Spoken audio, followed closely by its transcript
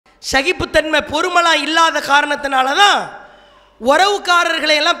சகிப்புத்தன்மை பொறுமலாம் இல்லாத காரணத்தினால தான்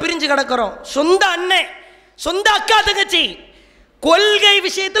உறவுக்காரர்களை எல்லாம் பிரிஞ்சு கிடக்கிறோம். சொந்த அண்ணன், சொந்த அக்கா தங்கச்சி கொள்கை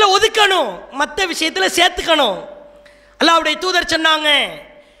விஷயத்தில் ஒதுக்கணும், மற்ற விஷயத்தில் சேர்த்துக்கணும். அல்லாஹ்வுடைய தூதர் சொன்னாங்க,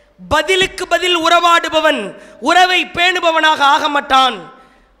 பதிலுக்கு பதில் உறவாடுபவன் உறவை பேணுபவனாக ஆக மாட்டான்.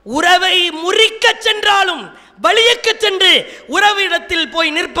 உறவை முறிக்க சென்றாலும் வலியக்க சென்று உறவிடத்தில் போய்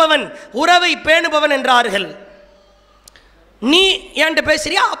நிற்பவன் உறவை பேணுபவன் என்றார்கள். நீ என்கிட்ட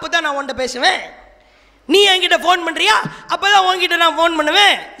பேசுறியா, அப்பதான் நான் உன்கிட்ட பேசுவேன். நீ என்கிட்ட ஃபோன் பண்றியா, அப்பதான் உன்கிட்ட நான் ஃபோன்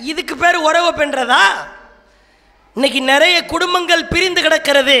பண்ணுவேன். இதுக்கு பேர் உறவு பெண்றதா? இன்னைக்கு நிறைய குடும்பங்கள் பிரிந்து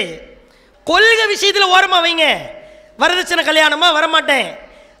கிடக்கிறது. கொள்கை விஷயத்தில் ஓரமா வைங்க. வரதட்சணை கல்யாணமா, வரமாட்டேன்.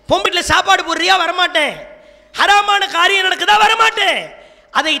 பொம்பட்டில் சாப்பாடு போடுறியா, வரமாட்டேன். ஹராமான காரியம் நடக்குதா, வரமாட்டேன்.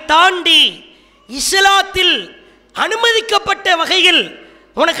 அதை தாண்டி இஸ்லாத்தில் அனுமதிக்கப்பட்ட வகையில்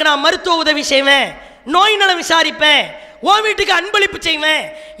உனக்கு நான் மருத்துவ உதவி செய்வேன், நோய் நலம் விசாரிப்பேன், உன் வீட்டுக்கு அன்பளிப்பு செய்வேன்,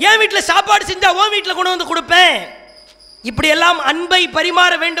 என் வீட்டில் சாப்பாடு செஞ்சா உன் வீட்டில் கொண்டு வந்து கொடுப்பேன். இப்படியெல்லாம் அன்பை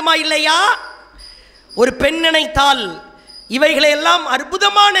பரிமாற வேண்டுமா இல்லையா? ஒரு பெண் நினைத்தால் இவைகளை எல்லாம்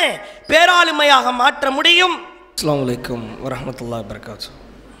அற்புதமான பேராளுமையாக மாற்ற முடியும். அஸ்ஸலாமு அலைக்கும் வரஹ்மத்துல்லாஹி வபரகாத்துஹு.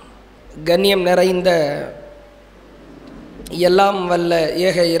 கண்ணியம் நிறைந்த எல்லாம் வல்ல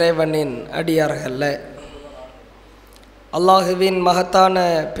ஏக இறைவனின் அடியார்கள, அல்லாஹுவின் மகத்தான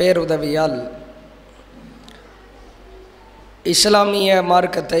பேருதவியால் இஸ்லாமிய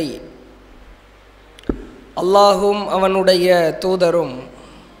மார்க்கத்தை அல்லாஹும் அவனுடைய தூதரும்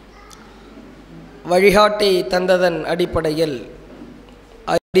வழிகாட்டி தந்ததன் அடிப்படையில்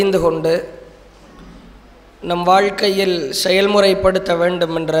அறிந்து கொண்டு நம் வாழ்க்கையில் செயல்முறைப்படுத்த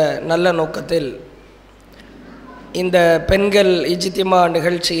வேண்டும் என்ற நல்ல நோக்கத்தில் இந்த பெண்கள் இஜ்திமா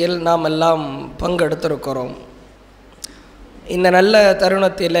நிகழ்ச்சியில் நாம் எல்லாம் பங்கெடுத்திருக்கிறோம். இந்த நல்ல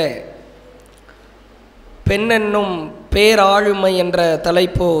தருணத்தில் பெண் என்னும் பேராளுமை என்ற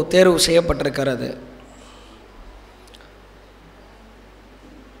தலைப்பு தேர்வு செய்யப்பட்டிருக்கிறது.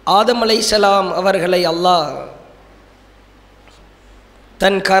 ஆதம் அலைஹிஸ்ஸலாம் அவர்களை அல்லாஹ்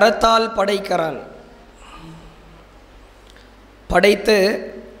தன் கரத்தால் படைக்கிறான். படைத்து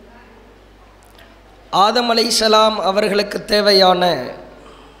ஆதம் அலைஹிஸ்ஸலாம் அவர்களுக்கு தேவையான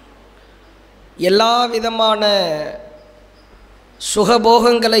எல்லா விதமான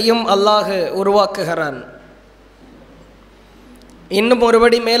சுகபோகங்களையும் அல்லாஹ் உருவாக்குகிறான். இன்னும்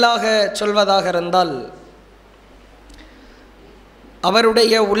ஒருபடி மேலாக சொல்வதாக இருந்தால்,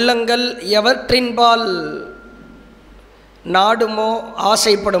 அவருடைய உள்ளங்கள் எவற்றின்பால் நாடுமோ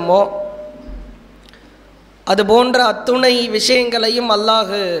ஆசைப்படுமோ அதுபோன்ற அத்துணை விஷயங்களையும்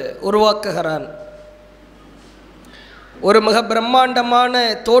அல்லாஹ் உருவாக்குகிறான். ஒரு மிக பிரம்மாண்டமான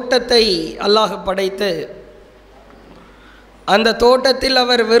தோட்டத்தை அல்லாஹ் படைத்து அந்த தோட்டத்தில்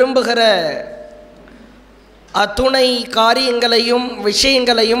அவர் விரும்புகிற அத்துணை காரியங்களையும்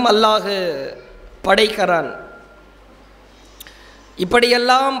விஷயங்களையும் அல்லாஹ் படைக்கிறான்.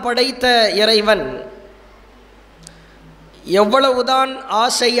 இப்படியெல்லாம் படைத்த இறைவன் எவ்வளவுதான்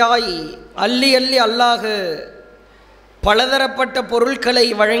ஆசையாய் அள்ளி அள்ளி அல்லாஹ் பலதரப்பட்ட பொருட்களை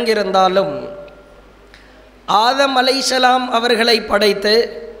வழங்கியிருந்தாலும் ஆதம் அலைஹிஸ்ஸலாம் அவர்களை படைத்து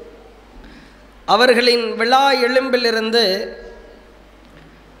அவர்களின் விழா எலும்பிலிருந்து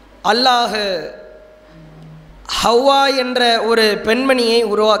அல்லாஹ் ஹவ்வா என்ற ஒரு பெண்மணியை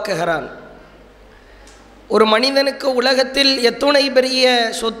உருவாக்குகிறான். ஒரு மனிதனுக்கு உலகத்தில் எத்துணை பெரிய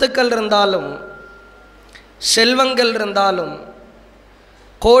சொத்துக்கள் இருந்தாலும், செல்வங்கள் இருந்தாலும்,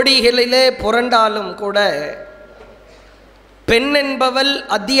 கோடிகளிலே புரண்டாலும் கூட பெண் என்பவள்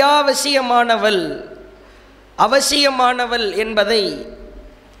அத்தியாவசியமானவள், அவசியமானவள் என்பதை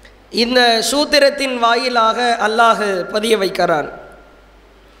இந்த சூத்திரத்தின் வாயிலாக அல்லாஹ் பதிய வைக்கிறான்.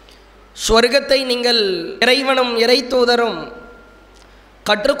 ஸ்வர்க்கத்தை நீங்கள் இறைவனும் இறைத்தூதரும்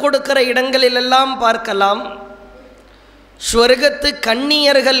கற்றுக் கொடுக்கிற இடங்களிலெல்லாம் பார்க்கலாம். ஸ்வர்க்கத்து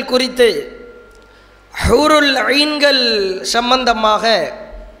கன்னியர்கள் குறித்து ஹூருல் ஐன்கள் சம்பந்தமாக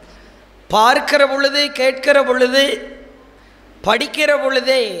பார்க்கிற பொழுது, கேட்கிற பொழுது, படிக்கிற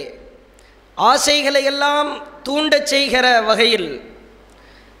பொழுதே ஆசைகளை எல்லாம் தூண்டச் செய்கிற வகையில்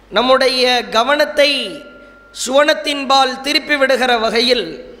நம்முடைய கவனத்தை சுவனத்தின்பால் திருப்பி விடுகிற வகையில்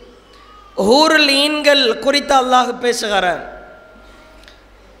ஹூருல் ஈன்கள் குறித்து அல்லாஹ் பேசுகிறான்.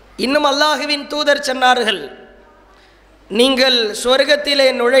 இன்னும் அல்லாஹுவின் தூதர் சொன்னார்கள், நீங்கள் சொர்க்கத்திலே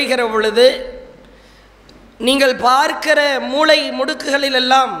நுழைகிற பொழுது நீங்கள் பார்க்கிற மூளை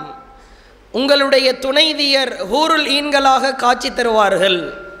முடுக்குகளிலெல்லாம் உங்களுடைய துணைவியர் ஹூருல் ஈன்களாக காட்சி தருவார்கள்.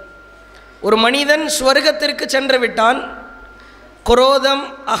 ஒரு மனிதன் ஸ்வர்க்கத்திற்கு சென்று விட்டான். குரோதம்,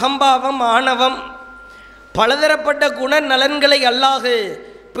 அகம்பாவம், ஆணவம், பலதரப்பட்ட குண நலன்களை அல்லாஹ்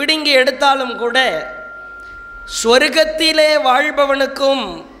பிடுங்கி எடுத்தாலும் கூட ஸ்வர்க்கத்திலே வாழ்பவனுக்கும்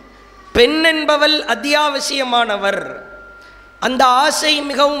பெண் என்பவள் அத்தியாவசியமானவர், அந்த ஆசை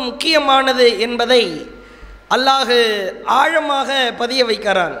மிகவும் முக்கியமானது என்பதை அல்லாஹ் ஆழமாக பதிய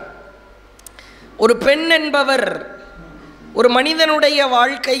வைக்கிறான். ஒரு பெண் என்பவர் ஒரு மனிதனுடைய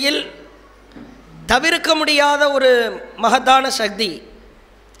வாழ்க்கையில் தவிர்க்க முடியாத ஒரு மகத்தான சக்தி,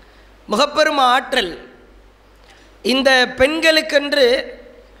 மிகப்பெரும் ஆற்றல். இந்த பெண்களுக்கென்று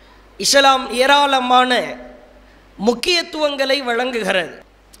இஸ்லாம் ஏராளமான முக்கியத்துவங்களை வழங்குகிறது.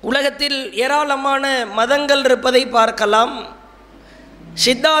 உலகத்தில் ஏராளமான மதங்கள் இருப்பதை பார்க்கலாம்,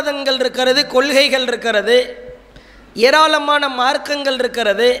 சித்தாந்தங்கள் இருக்கிறது, கொள்கைகள் இருக்கிறது, ஏராளமான மார்க்கங்கள்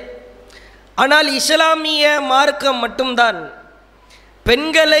இருக்கிறது. ஆனால் இஸ்லாமிய மார்க்கம் மட்டும்தான்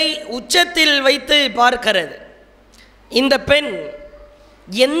பெண்களை உச்சத்தில் வைத்து பார்க்கிறது. இந்த பெண்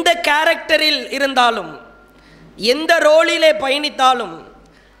எந்த கேரக்டரில் இருந்தாலும், எந்த ரோலிலே பயணித்தாலும்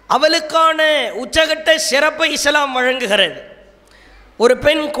அவளுக்கான உச்சகட்ட சிறப்பை இஸ்லாம் வழங்குகிறது. ஒரு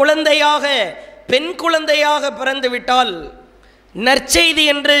பெண் குழந்தையாக பிறந்துவிட்டால் நற்செய்தி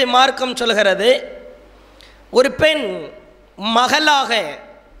என்று மார்க்கம் சொல்கிறது. ஒரு பெண் மகளாக,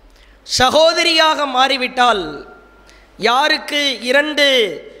 சகோதரியாக மாறிவிட்டால், யாருக்கு 2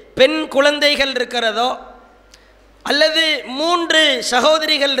 பெண் குழந்தைகள் இருக்கிறதோ அல்லது 3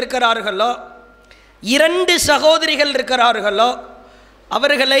 சகோதரிகள் இருக்கிறார்களோ, 2 சகோதரிகள் இருக்கிறார்களோ,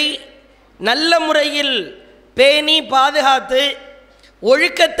 அவர்களை நல்ல முறையில் பேணி பாதுகாத்து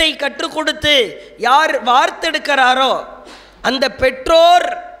ஒழுக்கத்தை கற்றுக் கொடுத்து யார் வார்த்தெடுக்கிறாரோ அந்த பெற்றோர்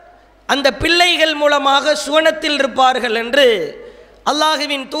அந்த பிள்ளைகள் மூலமாக சுவனத்தில் இருப்பார்கள் என்று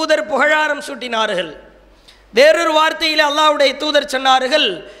அல்லாஹுவின் தூதர் புகழாரம் சூட்டினார்கள். வேறொரு வார்த்தையில் அல்லாஹ்வுடைய தூதர் சொன்னார்கள்,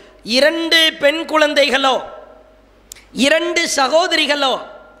 2 பெண் குழந்தைகளோ 2 சகோதரிகளோ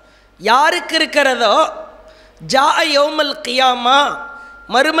யாருக்கு இருக்கிறதோ, ஜா யௌமல் கியாமா,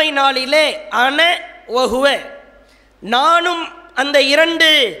 மறுமை நாளிலே அன வஹுவ, நானும் அந்த 2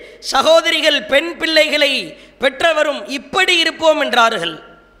 சகோதரிகள் பெண் பிள்ளைகளை பெற்றவரும் இப்படி இருப்போம் என்றார்கள்.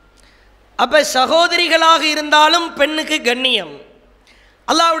 அப்போ சகோதரிகளாக இருந்தாலும் பெண்ணுக்கு கண்ணியம்.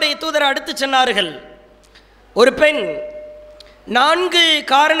 அல்லாஹ்வுடைய தூதர் அடுத்து சொன்னார்கள், ஒரு பெண் 4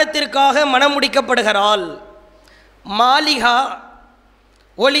 காரணத்திற்காக மனம் முடிக்கப்படுகிறாள். மாலிஹா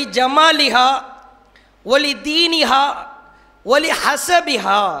ஒலி ஜமாலிஹா ஒலி தீனிஹா ஒலி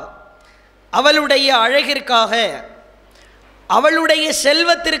ஹசபிஹா, அவளுடைய அழகிற்காக, அவளுடைய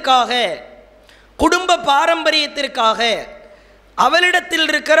செல்வத்திற்காக, குடும்ப பாரம்பரியத்திற்காக, அவளிடத்தில்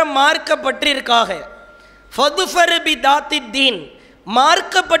இருக்கிற மார்க்கப்பற்றிற்காக, ஃபதுஃபர் பி தாத்தித்தீன்,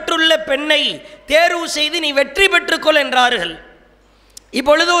 மார்க்கப்பட்டுள்ள பெண்ணை தேர்வு செய்து நீ வெற்றி பெற்றுக்கொள் என்றார்கள்.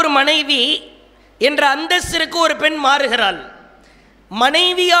 இப்பொழுது ஒரு மனைவி என்ற அந்தஸ்திற்கு ஒரு பெண் மாறுகிறாள்.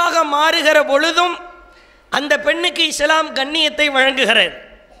 மனைவியாக மாறுகிற பொழுதும் அந்த பெண்ணுக்கு இஸ்லாம் கண்ணியத்தை வழங்குகிறது.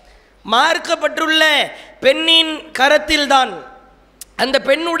 மார்க்கப்பட்டுள்ள பெண்ணின் கரத்தில்தான், அந்த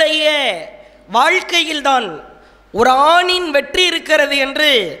பெண்ணுடைய வாழ்க்கையில்தான் ஒரு ஆணின் வெற்றி இருக்கிறது என்று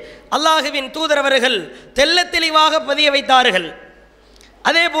அல்லாஹுவின் தூதரவர்கள் தெள்ள தெளிவாக பதிய வைத்தார்கள்.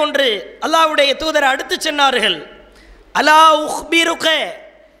 அதே போன்று அல்லாஹ்வுடைய தூதர் அடுத்து சொன்னார்கள், அலா உஹ்பிருக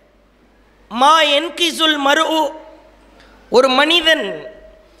மா என்கிசுல் மர்உ, ஒரு மனிதன்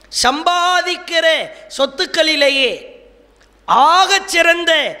சம்பாதிக்கிற சொத்துக்களிலேயே ஆகச்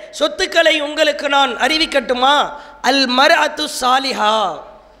சிறந்த சொத்துக்களை உங்களுக்கு நான் அறிவிக்கட்டுமா? அல் மர்அத்து சாலிஹா,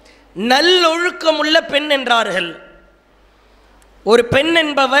 நல்லொழுக்கம் உள்ள பெண் என்றார்கள். ஒரு பெண்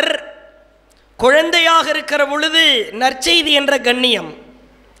என்பவர் குழந்தையாக இருக்கிற பொழுது நற்செய்தி என்ற கண்ணியம்,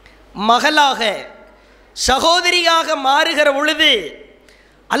 மகளாக சகோதரியாக மாறுகிற பொழுது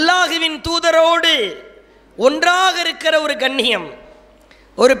அல்லாஹுவின் தூதரோடு ஒன்றாக இருக்கிற ஒரு கண்ணியம்,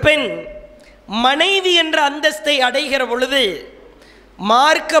 ஒரு பெண் மனைவி என்ற அந்தஸ்தை அடைகிற பொழுது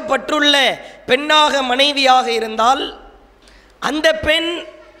மார்க்கப்பட்டுள்ள பெண்ணாக மனைவியாக இருந்தால் அந்த பெண்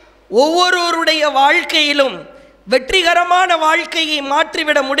ஒவ்வொருவருடைய வாழ்க்கையிலும் வெற்றிகரமான வாழ்க்கையை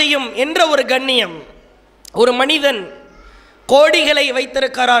மாற்றிவிட முடியும் என்ற ஒரு கண்ணியம். ஒரு மனிதன் கோடிகளை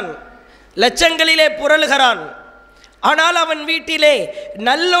வைத்திருக்கிறான், லட்சங்களிலே புரளுகிறான், ஆனால் அவன் வீட்டிலே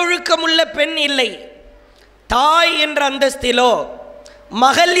நல்லொழுக்கமுள்ள பெண் இல்லை. தாய் என்ற அந்தஸ்திலோ,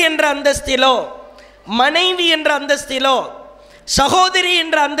 மகள் என்ற அந்தஸ்திலோ, மனைவி என்ற அந்தஸ்திலோ, சகோதரி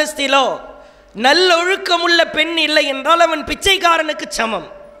என்ற அந்தஸ்திலோ நல்லொழுக்கமுள்ள பெண் இல்லை என்றால் அவன் பிச்சைக்காரனுக்கு சமம்.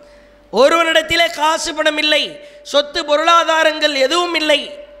 ஒருவனிடத்திலே காசு பணம் இல்லை, சொத்து பொருளாதாரங்கள் எதுவும் இல்லை,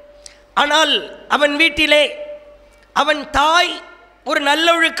 ஆனால் அவன் வீட்டிலே அவன் தாய் ஒரு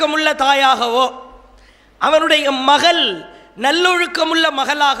நல்லொழுக்கமுள்ள தாயாகவோ, அவனுடைய மகள் நல்லொழுக்கமுள்ள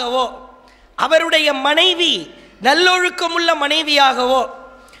மகளாகவோ, அவருடைய மனைவி நல்லொழுக்கமுள்ள மனைவியாகவோ,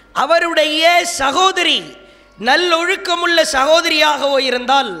 அவருடைய சகோதரி நல்லொழுக்கமுள்ள சகோதரியாகவோ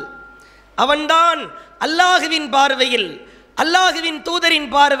இருந்தால் அவன்தான் அல்லாஹுவின் பார்வையில் அல்லாஹுவின் தூதரின்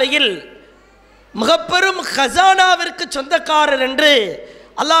பார்வையில் மிகப்பெரும் ஹசானாவிற்கு சொந்தக்காரர் என்று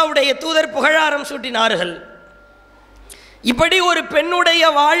அல்லாஹ்வுடைய தூதர் புகழாரம் சூட்டினார்கள். இப்படி ஒரு பெண்ணுடைய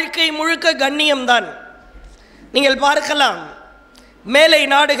வாழ்க்கை முழுக்க கண்ணியம்தான். நீங்கள் பார்க்கலாம், மேலை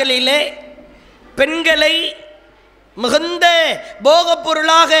நாடுகளிலே பெண்களை மிகுந்த போகப்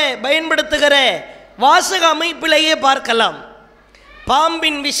பொருளாக பயன்படுத்துகிற வாசக அமைப்பிலேயே பார்க்கலாம்.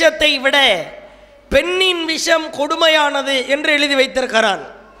 பாம்பின் விஷத்தை விட பெண்ணின் விஷம் கொடுமையானது என்று எழுதி வைத்திருக்கிறான்.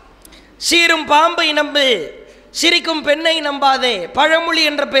 சீரும் பாம்பை நம்பு, சிரிக்கும் பெண்ணை நம்பாதே, பழமொழி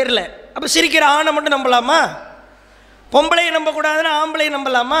என்ற பேரில். அப்போ சிரிக்கிற ஆணை மட்டும் நம்பலாமா? பொம்பளையை நம்பக்கூடாதுன்னா ஆம்பளையை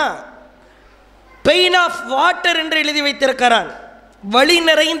நம்பலாமா? பெயின் ஆஃப் வாட்டர் என்று எழுதி வைத்திருக்கிறான். வழி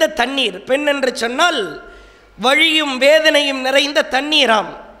நிறைந்த தண்ணீர். பெண் என்று சொன்னால் வழியும் வேதனையும் நிறைந்த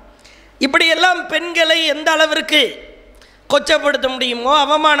தண்ணீராம். இப்படியெல்லாம் பெண்களை எந்த அளவிற்கு கொச்சப்படுத்த முடியுமோ,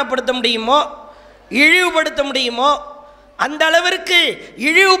 அவமானப்படுத்த முடியுமோ, இழிவுபடுத்த முடியுமோ அந்த அளவிற்கு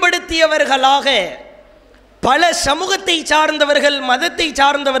இழிவுபடுத்தியவர்களாக பல சமூகத்தை சார்ந்தவர்கள், மதத்தை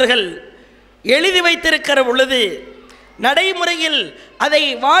சார்ந்தவர்கள் எழுதி வைத்திருக்கிற பொழுது, நடைமுறையில் அதை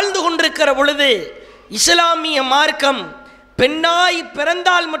வாழ்ந்து கொண்டிருக்கிற பொழுது, இஸ்லாமிய மார்க்கம் பெண்ணாய்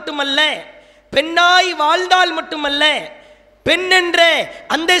பிறந்தால் மட்டுமல்ல, பெண்ணாய் வாழ்ந்தால் மட்டுமல்ல, பெண் என்ற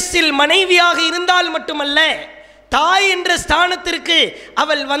அந்தஸ்தில் மனைவியாக இருந்தால் மட்டுமல்ல, தாய் என்ற ஸ்தானத்திற்கு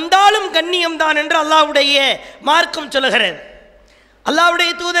அவள் வந்தாலும் கண்ணியம்தான் என்று அல்லாஹ்வுடைய மார்க்கம் சொல்லுகிறது.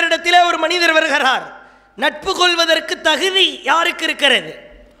 அல்லாஹ்வுடைய தூதரிடத்திலே ஒரு மனிதர் வருகிறார். நட்பு கொள்வதற்கு தகுதி யாருக்கு இருக்கிறது?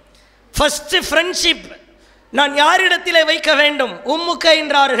 ஃபர்ஸ்ட் ஃப்ரெண்ட்ஷிப் நான் யாரிடத்திலே வைக்க வேண்டும்? உம்முக்க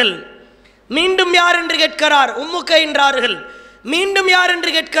என்றார்கள். மீண்டும் யார் என்று கேட்கிறார்? உம்முக்க என்றார்கள். மீண்டும் யார்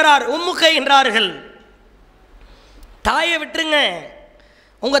என்று கேட்கிறார்? உம்முக்க என்றார்கள். தாயை விட்டுருங்க,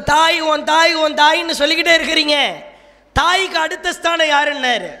 உங்கள் தாய் உன் தாய் உன் தாயின்னு சொல்லிக்கிட்டே இருக்கிறீங்க. தாய்க்கு அடுத்த ஸ்தானம்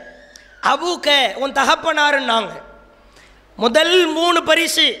யாருன்னாரு? அபூக்க, உன் தகப்பனாருன்னாங்க. முதல் 3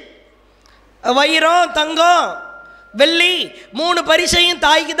 பரிசு, வைரம், தங்கம், வெள்ளி, 3 பரிசையும்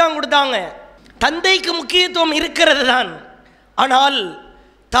தாய்க்கு தான் கொடுத்தாங்க. தந்தைக்கு முக்கியத்துவம் இருக்கிறது தான். ஆனால்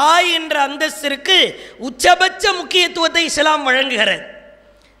தாய் என்ற அந்தஸ்திற்கு உச்சபட்ச முக்கியத்துவத்தை இஸ்லாம் வழங்குகிறது.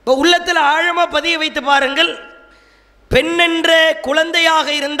 இப்போ உள்ளத்தில் ஆழமாக பதிய வைத்து பாருங்கள். பெண் என்ற குழந்தையாக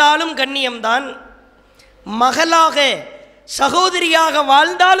இருந்தாலும் கண்ணியம்தான், மகளாக சகோதரியாக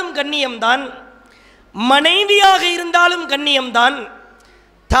வாழ்ந்தாலும் கண்ணியம்தான், மனைவியாக இருந்தாலும் கண்ணியம்தான்,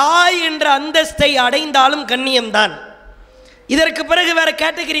 தாய் என்ற அந்தஸ்தை அடைந்தாலும் கண்ணியம்தான். இதற்கு பிறகு வேற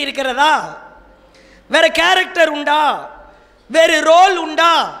கேட்டகரி இருக்கிறதா? வேற கேரக்டர் உண்டா? வேறு ரோல்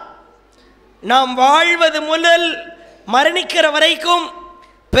உண்டா? நாம் வாழ்வது முதல் மரணிக்கிற வரைக்கும்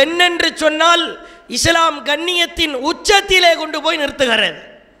பெண் என்று சொன்னால் இஸ்லாம் கண்ணியத்தின் உச்சத்திலே கொண்டு போய் நிறுத்துகிறது.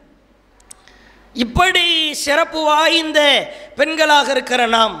 இப்படி சிறப்பு வாய்ந்த பெண்களாக இருக்கிற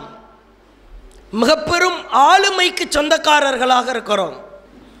நாம் மிக பெரும் ஆளுமைக்கு சொந்தக்காரர்களாக இருக்கிறோம்.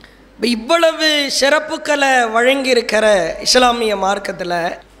 இவ்வளவு சிறப்புக்களை வழங்கி இருக்கிற இஸ்லாமிய மார்க்கத்தில்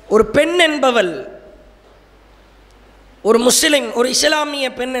ஒரு பெண் என்பவள், ஒரு முஸ்லிம், ஒரு இஸ்லாமிய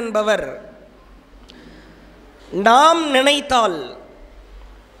பெண் என்பவர் நாம் நினைத்தால்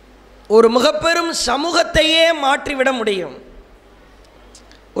ஒரு மிக பெரும் சமூகத்தையே மாற்றிவிட முடியும்.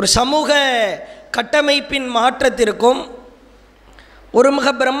 ஒரு சமூக கட்டமைப்பின் மாற்றத்திற்கும் ஒரு மிக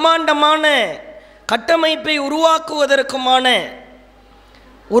பிரம்மாண்டமான கட்டமைப்பை உருவாக்குவதற்குமான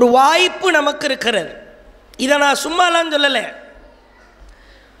ஒரு வாய்ப்பு நமக்கு இருக்கிறது. இதை நான் சும்மாலாம் சொல்லலை.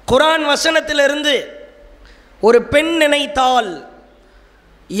 குர்ஆன் வசனத்திலிருந்து ஒரு பெண் நினைத்தால்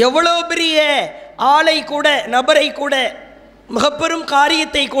எவ்வளோ பெரிய ஆளை கூட, நபரை கூட, மிக பெரும்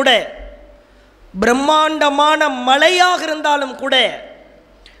காரியத்தை கூட, பிரம்மாண்டமான மலையாக இருந்தாலும் கூட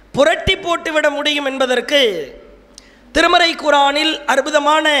புரட்டி போட்டுவிட முடியும் என்பதற்கு திருமறை குர்ஆனில்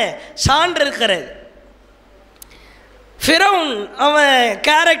அற்புதமான சான்று இருக்கிறது. ஃபிரௌன், அவன்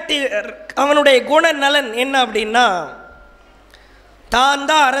கேரக்டர், அவனுடைய குணநலன் என்ன அப்படின்னா, தான்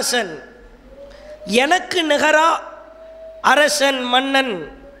தான் அரசன், எனக்கு நிகரா அரசன் மன்னன்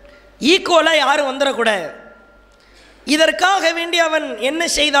ஈக்குவலாக யாரும் வந்துடக்கூடாது. இதற்காக வேண்டி அவன் என்ன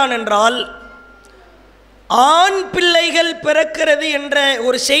செய்தான் என்றால், ஆண் பிள்ளைகள் பிறக்கிறது என்ற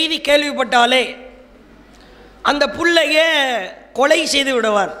ஒரு செய்தி கேள்விப்பட்டாலே அந்த பிள்ளைய கொலை செய்து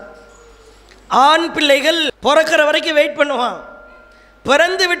விடுவான். ஆண் பிள்ளைகள் பிறக்கிற வரைக்கும் வெயிட் பண்ணுவான்.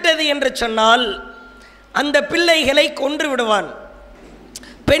 பிறந்து விட்டது என்று சொன்னால் அந்த பிள்ளைகளை கொன்று விடுவான்.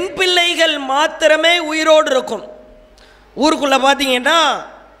 பெண் பிள்ளைகள் மாத்திரமே உயிரோடு இருக்கும். ஊருக்குள்ளே பார்த்தீங்கன்னா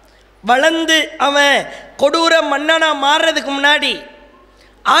வளர்ந்து அவன் கொடூர மன்னனாக மாறுறதுக்கு முன்னாடி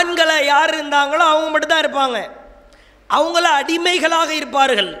ஆண்களை யார் இருந்தாங்களோ அவங்க மட்டும்தான் இருப்பாங்க. அவங்கள அடிமைகளாக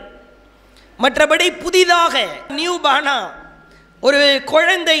இருப்பார்கள். மற்றபடி புதிதாக நியூ பானா ஒரு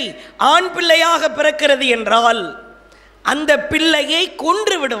குழந்தை ஆண் பிள்ளையாக பிறக்கிறது என்றால் அந்த பிள்ளையை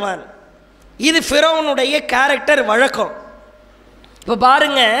கொன்று விடுவான். இது ஃபிரௌனுடைய கேரக்டர் வழக்கம். இப்போ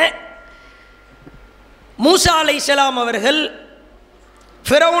பாருங்க, மூசா அலைஹிஸ்ஸலாம் அவர்கள்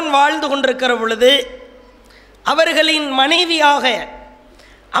ஃபிரௌன் வாழ்ந்து கொண்டிருக்கிற பொழுது அவர்களின் மனைவியாக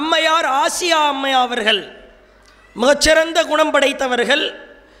அம்மையார் ஆசியா அம்மையா அவர்கள் மிகச்சிறந்த குணம் படைத்தவர்கள்.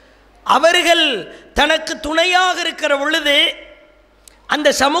 அவர்கள் தனக்கு துணையாக இருக்கிற பொழுது அந்த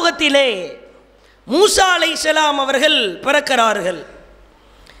சமூகத்திலே மூசா அலைஹிஸ்ஸலாம் அவர்கள் பிறக்கிறார்கள்.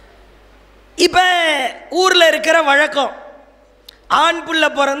 இப்போ ஊரில் இருக்கிற வழக்கம், ஆண் புள்ள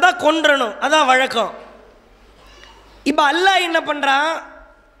பிறந்தா கொன்றணும், அதான் வழக்கம். இப்போ அல்லாஹ் என்ன பண்ணுறான்,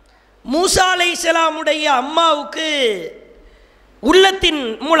 மூசா அலைஹிஸ்ஸலாமுடைய அம்மாவுக்கு உள்ளத்தின்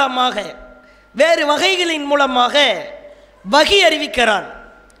மூலமாக வேறு வகைகளின் மூலமாக வகி அறிவிக்கிறான்.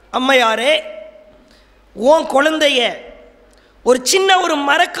 அம்மையாரே, உன் குழந்தைய ஒரு சின்ன ஒரு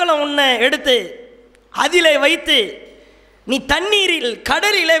மரக்கலம் ஒன்றை எடுத்து அதில் வைத்து நீ தண்ணீரில்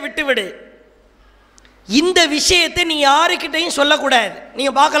கடலிலே விட்டுவிடு. இந்த விஷயத்தை நீ யாருக்கிட்டையும் சொல்லக்கூடாது.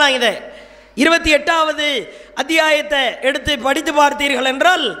 நீங்கள் பார்க்கலாம், இதை 28வது அத்தியாயத்தை எடுத்து படித்து பார்த்தீர்கள்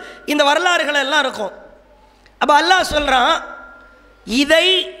என்றால் இந்த வரலாறுகள் எல்லாம் இருக்கும். அப்போ அல்லாஹ் சொல்கிறான், இதை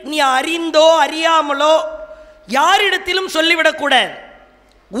நீ அறிந்தோ அறியாமலோ யாரிடத்திலும் சொல்லிவிடக்கூடாது.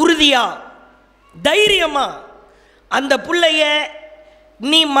 உறுதியா தைரியமா அந்த பிள்ளைய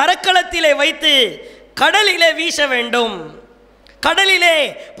நீ மரக்கலத்திலே வைத்து கடலிலே வீச வேண்டும், கடலிலே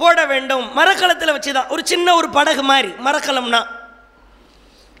போட வேண்டும். மரக்கலத்தில் வச்சு தான், ஒரு சின்ன ஒரு படகு மாதிரி மரக்கலம்னா.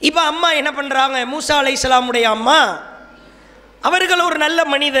 இப்போ அம்மா என்ன பண்ணுறாங்க, மூசா அலைஹிஸ்ஸலாமுடைய அம்மா அவர்கள் ஒரு நல்ல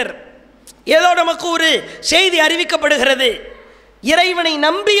மனிதர். ஏதோ நமக்கு ஒரு செய்தி அறிவிக்கப்படுகிறது, இறைவனை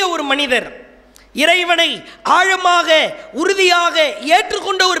நம்பிய ஒரு மனிதர், இறைவனை ஆழமாக உறுதியாக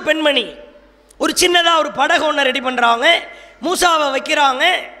ஏற்றுக்கொண்ட ஒரு பெண்மணி. ஒரு சின்னதாக ஒரு படகு ஒன்று ரெடி பண்ணுறாங்க, மூசாவை வைக்கிறாங்க,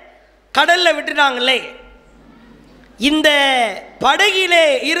 கடலில் விட்டுட்டாங்களே. இந்த படகிலே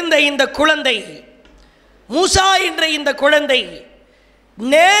இருந்த இந்த குழந்தை, மூசா என்ற இந்த குழந்தை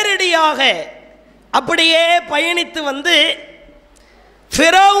நேரடியாக அப்படியே பயணித்து வந்து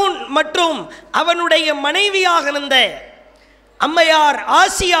ஃபிரௌன் மற்றும் அவனுடைய மனைவியாக இருந்த அம்மையார்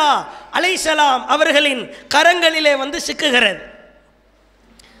ஆசியா அலைஹிஸ்ஸலாம் அவர்களின் கரங்களிலே வந்து சிக்குகிறது.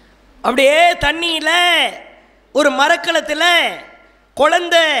 அப்படியே தண்ணியில் ஒரு மரக்கலத்தில்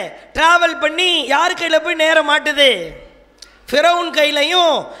குழந்தை டிராவல் பண்ணி யார் கையில் போய் நேர மாட்டுது, ஃபிரௌன்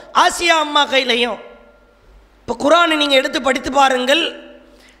கையிலையும் ஆசியா அம்மா கையிலையும். இப்போ குர்ஆனை நீங்கள் எடுத்து படித்து பாருங்கள்,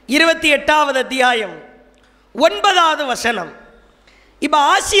 28வது அத்தியாயம் 9வது வசனம். இப்போ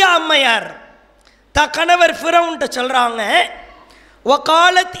ஆசியா அம்மையார் கணவர் ஃபிரௌன்ட்ட சொல்கிறாங்க,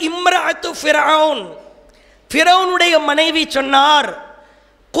 வகாலத் இம்ரஅத்து ஃபிரௌன், ஃபிரௌனுடைய மனைவி சொன்னார்,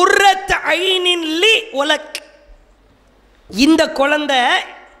 குர்ரத் ஐனின் லி உலக், இந்த குழந்தை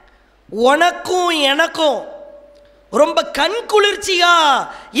உனக்கும் எனக்கும் ரொம்ப கண் குளிர்ச்சியா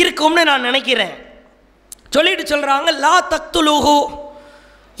இருக்கும்னு நான் நினைக்கிறேன். சொல்லிட்டு சொல்றாங்க, லா தக்துலுஹு,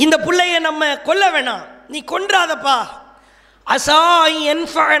 இந்த பிள்ளைய நம்ம கொல்ல வேணாம், நீ கொன்றாதப்பா. அஸா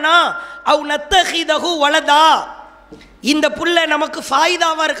யன்ஃபஅனா அவ் நத்தஹிதஹு வலதா, இந்த பிள்ளை நமக்கு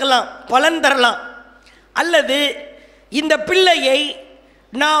ஃபாயிதாவாக இருக்கலாம், பலன் தரலாம், அல்லது இந்த பிள்ளையை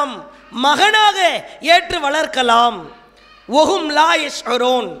நாம் மகனாக ஏற்று வளர்க்கலாம். ஒஹும் லா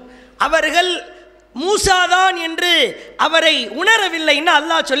யஷ்உரூன், அவர்கள் மூசாதான் என்று அவரை உணரவில்லைன்னு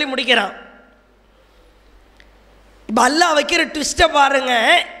அல்லாஹ் சொல்லி முடிக்கிறான். இப்போ அல்லாஹ் வைக்கிற ட்விஸ்ட்டை பாருங்க,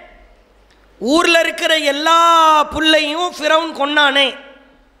 ஊரில் இருக்கிற எல்லா புள்ளையும் ஃபிரௌன் கொன்னானே,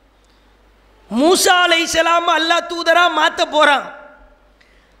 மூசா அலைஹிஸ்ஸலாம் அல்லாஹ் தூதரா மாற்ற போகிறான்.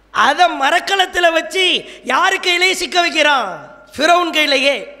 அதை மரக்கலத்தில் வச்சு யார் கையிலேயே சிக்க வைக்கிறான், ஃபிரௌன்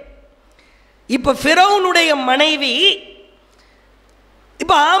கையிலேயே. இப்போ ஃபிரௌனுடைய மனைவி,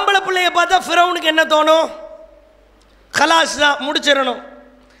 இப்போ ஆம்பளை பிள்ளைய பார்த்தா ஃபிரௌனுக்கு என்ன தோணும், கலாஸ் தான், முடிச்சிடணும்,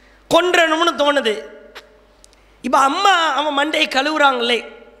 கொன்றணும்னு தோணுது. இப்போ அம்மா அவன் மண்டையை கழுவுறாங்களே,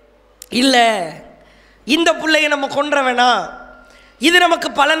 இல்லை இந்த பிள்ளைய நம்ம கொன்ற வேணாம், இது நமக்கு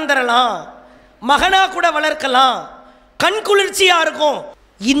பலன் தரலாம், மகனா கூட வளர்க்கலாம், கண் குளிர்ச்சியாக இருக்கும்.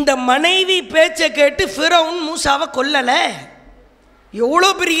 இந்த மனைவி பேச்சை கேட்டு ஃபிரௌன் மூசாவை கொல்லலை. எவ்வளோ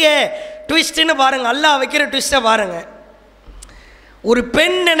பெரிய ட்விஸ்ட்னு பாருங்க, அல்லாஹ் வைக்கிற ட்விஸ்ட்டை பாருங்க. ஒரு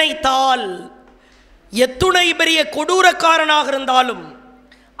பெண் நினைத்தால் எத்துணை பெரிய கொடூரக்காரனாக இருந்தாலும்,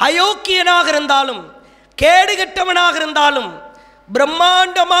 அயோக்கியனாக இருந்தாலும், கேடுகட்டவனாக இருந்தாலும்,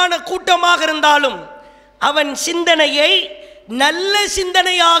 பிரம்மாண்டமான கூட்டமாக இருந்தாலும், அவன் சிந்தனையை நல்ல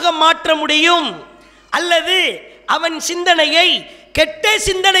சிந்தனையாக மாற்ற முடியும், அல்லது அவன் சிந்தனையை கெட்ட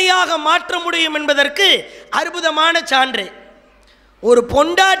சிந்தனையாக மாற்ற முடியும் என்பதற்கு அற்புதமான சான்று. ஒரு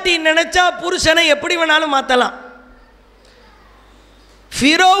பொண்டாட்டி நினைச்சா புருஷனை எப்படி வேணாலும் மாற்றலாம்.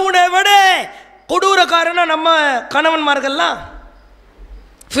 ஃபிரௌனை விட கொடூரக்காரனா நம்ம கணவன்மார்கள்லாம்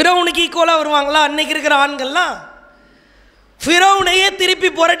ஃபிரௌனுக்கு ஈக்குவலாக வருவாங்களா? அன்னைக்கு இருக்கிற ஆண்கள்லாம் ஃபிரௌனையே திருப்பி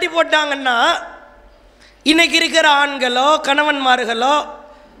புரட்டி போட்டாங்கன்னா இன்னைக்கு இருக்கிற ஆண்களோ கணவன்மார்களோ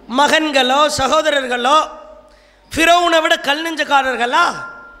மகன்களோ சகோதரர்களோ ஃபிரௌனை விட கல் நெஞ்சக்காரர்களா?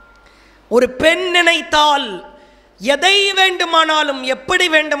 ஒரு பெண் நினைத்தால் எதை வேண்டுமானாலும் எப்படி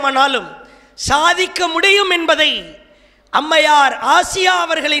வேண்டுமானாலும் சாதிக்க முடியும் என்பதை அம்மையார் ஆசியா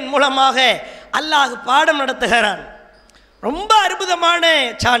அவர்களின் மூலமாக அல்லாஹ் பாடம் நடத்துகிறான். ரொம்ப அற்புதமான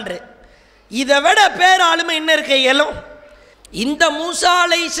சான்று. இதை விட பேராளுமை என்ன இருக்க இயலும்? இந்த மூசா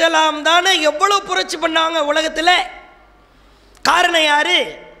அலைஹிஸ்ஸலாம் தானே எவ்வளவு புரட்சி பண்ணாங்க உலகத்தில். காரணம் யாரு?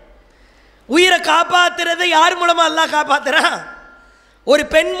 உயிரை காப்பாற்றுறதை யார் மூலமாக அல்லாஹ் காப்பாற்றுறான்? ஒரு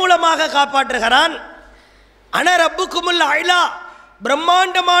பெண் மூலமாக காப்பாற்றுகிறான். அன ரப்புக்குமுல் அலா,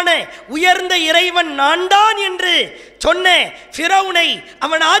 பிரம்மாண்டமான உயர்ந்த இறைவன் நான் தான் என்று சொன்ன ஃபிரௌனை,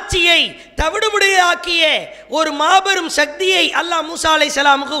 அவன் ஆட்சியை தவிடுபடியாக்கிய ஒரு மாபெரும் சக்தியை அல்லாஹ் மூசா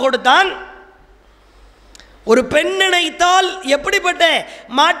அலைஹிஸ்ஸலாமுக்கு கொடுத்தான். ஒரு பெண் நினைத்தால் எப்படிப்பட்ட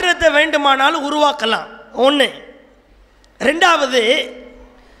மாற்றத்தை வேண்டுமானாலும் உருவாக்கலாம். ஒன்று. ரெண்டாவது,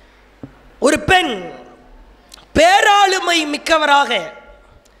 ஒரு பெண் பேராளுமை மிக்கவராக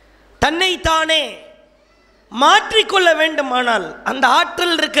தன்னைத்தானே மாற்றிக்கொள்ள வேண்டுமானால் அந்த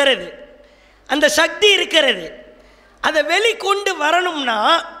ஆற்றல் இருக்கிறது, அந்த சக்தி இருக்கிறது. அதை வெளிக்கொண்டு வரணும்னா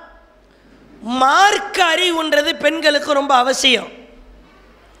மார்க்க அறிவுன்றது பெண்களுக்கு ரொம்ப அவசியம்.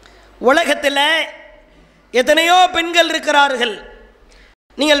 உலகத்தில் எத்தனையோ பெண்கள் இருக்கிறார்கள்.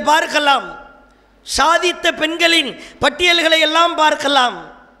 நீங்கள் பார்க்கலாம், சாதித்த பெண்களின் பட்டியல்களை எல்லாம் பார்க்கலாம்.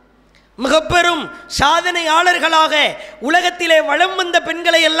 மிக பெரும் சாதனையாளர்களாக உலகத்திலே வலம் வந்த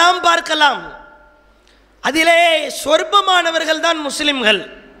பெண்களை எல்லாம் பார்க்கலாம். அதிலே சொற்பமானவர்கள் தான் முஸ்லிம்கள்.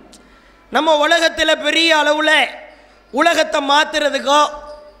 நம்ம உலகத்தில் பெரிய அளவில் உலகத்தை மாற்றுறதுக்கோ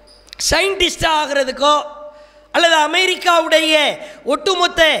சயின்டிஸ்டாக ஆகிறதுக்கோ அல்லது அமெரிக்காவுடைய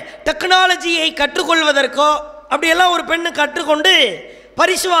ஒட்டுமொத்த டெக்னாலஜியை கற்றுக்கொள்வதற்கோ அப்படியெல்லாம் ஒரு பெண்ணு கற்றுக்கொண்டு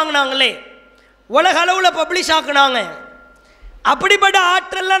பரிசு வாங்கினாங்களே, உலக அளவில் பப்ளிஷ் ஆக்குனாங்க. அப்படிப்பட்ட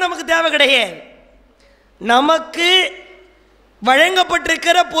ஆற்றல்லாம் நமக்கு தேவை கிடையாது. நமக்கு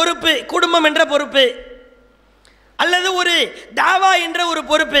வழங்கப்பட்டிருக்கிற பொறுப்பு, குடும்பம் என்ற பொறுப்பு அல்லது ஒரு தாவா என்ற ஒரு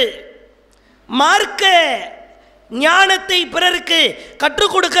பொறுப்பு, மார்க்க ஞானத்தை பிறருக்கு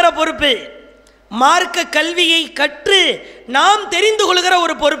கற்றுக் கொடுக்கிற பொறுப்பு, மார்க்க கல்வியை கற்று நாம் தெரிந்து கொள்கிற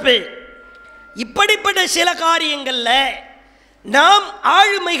ஒரு பொறுப்பு. இப்படிப்பட்ட சில காரியங்களில் நாம்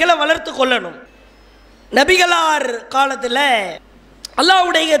ஆளுமைகளை வளர்த்து கொள்ளணும். நபிகளார் காலத்தில்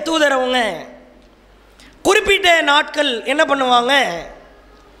அல்லாஹ்வுடைய தூதரவங்க குறிப்பிட்ட நாட்கள் என்ன பண்ணுவாங்க,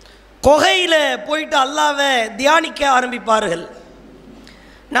 குகையில் போயிட்டு அல்லாஹ்வை தியானிக்க ஆரம்பிப்பார்கள்.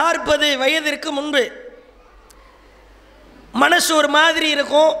 40 வயதிற்கு முன்பு மனசு ஒரு மாதிரி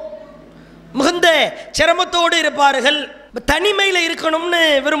இருக்கும், மிகுந்த சிரமத்தோடு இருப்பார்கள், தனிமையில் இருக்கணும்னு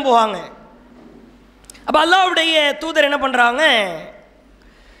விரும்புவாங்க. அப்போ அல்லாஹ்வுடைய தூதர் என்ன பண்ணுறாங்க,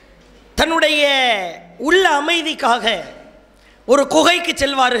 தன்னுடைய உள்ள அமைதிக்காக ஒரு குகைக்கு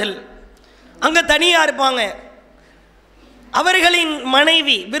செல்வார்கள். அங்கே தனியாக இருப்பாங்க. அவர்களின்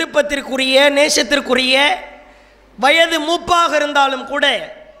மனைவி, விருப்பத்திற்குரிய நேசத்திற்குரிய வயது மூப்பாக இருந்தாலும் கூட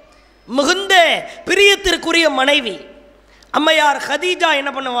மிகுந்த பிரியத்திற்குரிய மனைவி அம்மையார் ஹதீஜா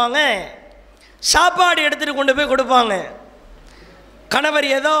என்ன பண்ணுவாங்க, சாப்பாடு எடுத்துகிட்டு கொண்டு போய் கொடுப்பாங்க. கணவர்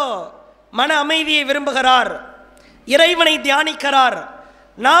ஏதோ மன அமைதியை விரும்புகிறார், இறைவனை தியானிக்கிறார்,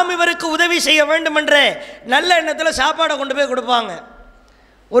 நாம் இவருக்கு உதவி செய்ய வேண்டும் என்ற நல்ல எண்ணத்தில் சாப்பாடை கொண்டு போய் கொடுப்பாங்க.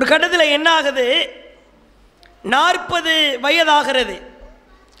 ஒரு கட்டத்தில் என்ன ஆகுது, 40 வயதாகிறது.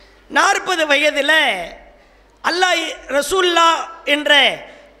 40 வயதில் அல்லாஹ் ரசூல்லா என்ற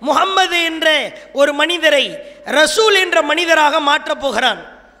முஹம்மது என்ற ஒரு மனிதரை ரசூல் என்ற மனிதராக மாற்றப் போகிறான்.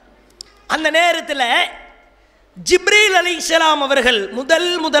 அந்த நேரத்தில் ஜிப்ரீல் அலைஹிஸ்ஸலாம் அவர்கள்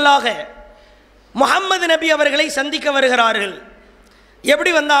முதலாக முஹம்மது நபி அவர்களை சந்திக்க வருகிறார்கள்.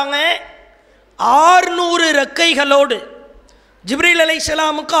 எப்படி வந்தாங்க, 600 ரெக்கைகளோடு. ஜிப்ரீல்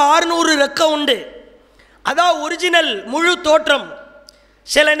அலைஹிஸ்ஸலாமுக்கு 600 ரெக்கை உண்டு. அதான் ஒரிஜினல் முழு தோற்றம்.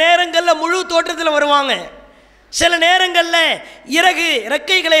 சில நேரங்களில் முழு தோற்றத்தில் வருவாங்க, சில நேரங்களில் இறகு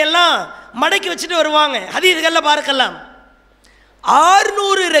ரெக்கைகளை எல்லாம் மடக்கி வச்சுட்டு வருவாங்க. ஹதீஸ்களில் பார்க்கலாம்.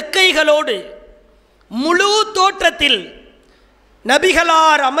 600 ரெக்கைகளோடு முழு தோற்றத்தில்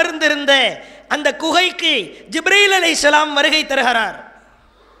நபிகளார் அமர்ந்திருந்த அந்த குகைக்கு ஜிப்ரீல் அலைஹிஸ்ஸலாம் வருகை தருகிறார்.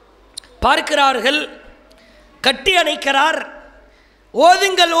 பார்க்கிறார்கள், கட்டி அணைக்கிறார்,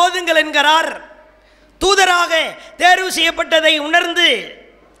 ஓதுங்கள் ஓதுங்கள் என்கிறார். தூதராக தேர்வு செய்யப்பட்டதை உணர்ந்து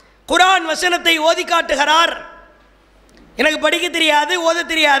குர்ஆன் வசனத்தை ஓதி காட்டுகிறார். எனக்கு படிக்க தெரியாது, ஓத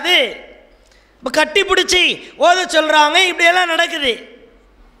தெரியாது, இப்போ கட்டி பிடிச்சி ஓத சொல்கிறாங்க. இப்படியெல்லாம் நடக்குது.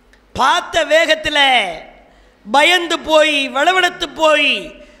 பார்த்த வேகத்தில் பயந்து போய் வளவளத்து போய்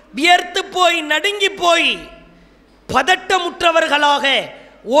வியர்த்து போய் நடுங்கி போய் பதட்டமுற்றவர்களாக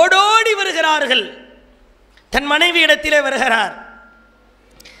ஓடோடி வருகிறார்கள். தன் மனைவி இடத்திலே வருகிறார்.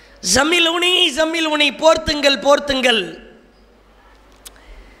 ஜமிலுனி ஜமிலுனி, போர்த்துங்கள் போர்த்துங்கள்.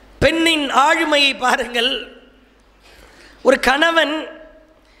 பெண்ணின் ஆளுமையை பாருங்கள். ஒரு கணவன்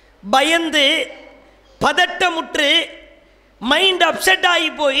பயந்து பதட்டமுற்று மைண்ட் அப்செட் ஆகி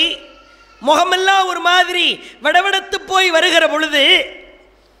போய் முகமெல்லாம் ஒரு மாதிரி விடவிடத்து போய் வருகிற பொழுது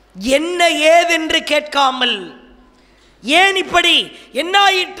என்ன ஏதென்று கேட்காமல், ஏன் இப்படி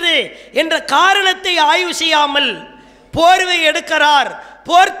என்னாயிற்று என்ற காரணத்தை ஆய்வு செய்யாமல் போர்வை எடுக்கிறார்,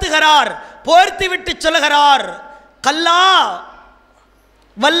 போர்த்துகிறார், போர்த்து விட்டு சொல்கிறார், கல்லா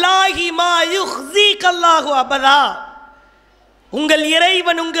வல்லாஹி மா யுஹ்ஸீக அல்லாஹு அபதா, உங்கள்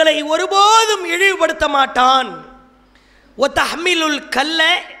இறைவன் உங்களை ஒருபோதும் இழிவுபடுத்த மாட்டான். ஒ தஹ்மிலுல் கல்ல,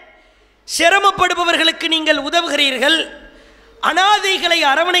 சிரமப்படுபவர்களுக்கு நீங்கள் உதவுகிறீர்கள், அனாதைகளை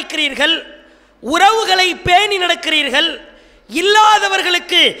அரவணைக்கிறீர்கள், உறவுகளை பேணி நடக்கிறீர்கள்,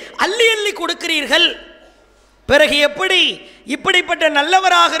 இல்லாதவர்களுக்கு அள்ளி அள்ளி கொடுக்கிறீர்கள். பிறகு எப்படி இப்படிப்பட்ட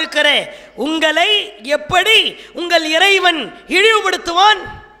நல்லவராக இருக்கிற உங்களை எப்படி உங்கள் இறைவன் இழிவுபடுத்துவான்?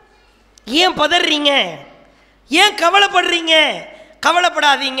 ஏன் பதறீங்க? ஏன் கவலைப்படுறீங்க?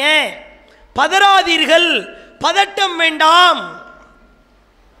 கவலைப்படாதீங்க, பதறாதீர்கள், பதட்டம் வேண்டாம்.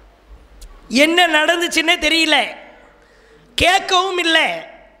 என்ன நடந்துச்சுன்னே தெரியல, கேட்கவும் இல்லை.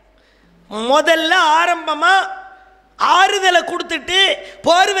 முதல்ல ஆரம்பமாக ஆறுதலை கொடுத்துட்டு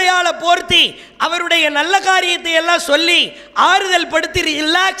போர்வையால் போர்த்தி அவருடைய நல்ல காரியத்தை எல்லாம் சொல்லி ஆறுதல் படுத்தி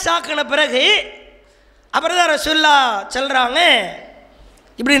ரிலாக்ஸ் ஆக்கின பிறகு அப்புறம் தான் ரசூல்லா சொல்கிறாங்க,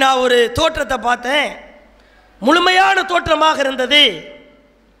 இப்படி நான் ஒரு தோற்றத்தை பார்த்தேன், முழுமையான தோற்றமாக இருந்தது.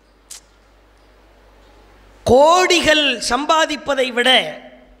 கோடிகள் சம்பாதிப்பதை விட,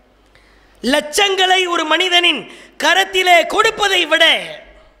 லட்சங்களை ஒரு மனிதனின் கரத்திலே கொடுப்பதை விட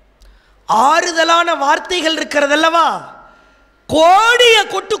ஆறுதலான வார்த்தைகள் இருக்கிறதல்லவா, கோடியை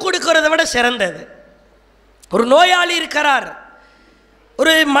கொட்டு கொடுக்கிறத விட சிறந்தது. ஒரு நோயாளி இருக்கிறார்,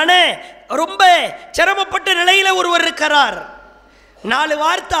 ஒரு ரொம்ப சிரமப்பட்ட நிலையில் ஒருவர் இருக்கிறார், 4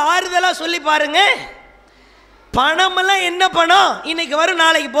 வார்த்தை ஆறுதலாக சொல்லி பாருங்க. பணமெல்லாம் என்ன பணம், இன்னைக்கு வரும்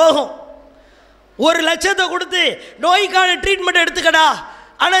நாளைக்கு போகும். 1 லட்சத்தை கொடுத்து நோய்க்கான ட்ரீட்மெண்ட் எடுத்துக்கடா,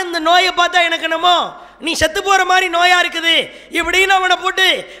 ஆனால் இந்த நோயை பார்த்தா எனக்கு என்னமோ நீ செத்து போகிற மாதிரி நோயாக இருக்குது இப்படின்னு அவனை போட்டு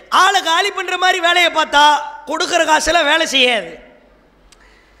ஆளை காலி பண்ணுற மாதிரி வேலையை பார்த்தா கொடுக்குற காசெல்லாம் வேலை செய்யாது.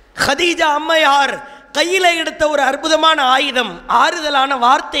 ஹதீஜா அம்மையார் கையில் எடுத்த ஒரு அற்புதமான ஆயுதம் ஆறுதலான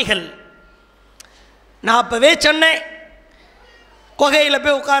வார்த்தைகள். நான் அப்போவே சொன்னேன், குகையில்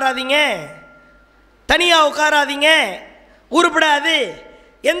போய் உட்காராதீங்க, தனியாக உட்காராதீங்க, உருப்படாது,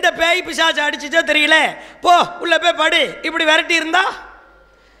 எந்த பேய் பிசாச்சு அடிச்சுச்சோ தெரியல, போ உள்ள போய் படு, இப்படி விரட்டி இருந்தா.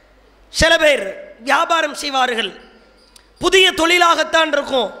 சில பேர் வியாபாரம் செய்வார்கள், புதிய தொழிலாகத்தான்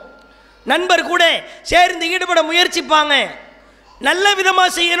இருக்கும், நண்பர் கூட சேர்ந்து ஈடுபட முயற்சிப்பாங்க, நல்ல விதமாக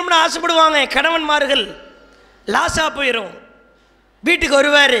செய்யணும்னு ஆசைப்படுவாங்க. கணவன்மார்கள் லாஸாக போயிடும். வீட்டுக்கு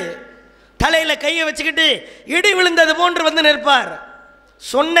வருவார், தலையில் கையை வச்சுக்கிட்டு இடி விழுந்தது போன்று வந்து நிற்பார்.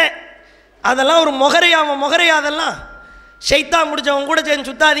 சொன்னேன், அதெல்லாம் ஒரு மொகரையா, அதெல்லாம் ஷைத்தான் முடிச்சவங்க கூட சேர்ந்து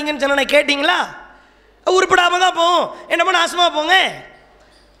சுத்தாதீங்கன்னு சொன்ன கேட்டிங்களா? உருப்படாமல் தான் போவோம், என்னமோ நாசமாக போங்க.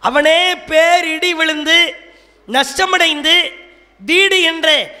 அவனே பேர் இடி விழுந்து நஷ்டமடைந்து வீடு என்ற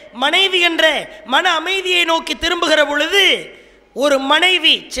மனைவி என்ற மன அமைதியை நோக்கி திரும்புகிற பொழுது ஒரு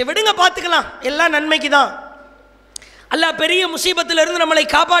மனைவி, விடுங்க பார்த்துக்கலாம், எல்லாம் நன்மைக்கு தான், அல்லாஹ் பெரிய முசீபத்திலிருந்து நம்மளை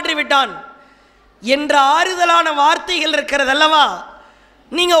காப்பாற்றி விட்டான் என்ற ஆறுதலான வார்த்தைகள் இருக்கிறது அல்லவா,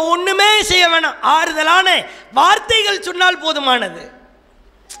 நீங்கள் ஒன்றுமே செய்ய வேணாம், ஆறுதலான வார்த்தைகள் சொன்னால் போதுமானது.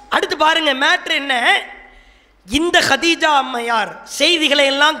 அடுத்து பாருங்க மேட்ரு என்ன. இந்த ஹதீஜா அம்மையார் செய்திகளை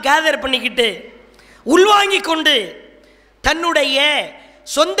எல்லாம் கேதர் பண்ணிக்கிட்டு உள்வாங்கி கொண்டு தன்னுடைய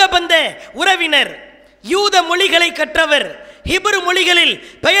சொந்த பந்த உறவினர், யூத மொழிகளை கற்றவர், ஹிப்ரு மொழிகளில்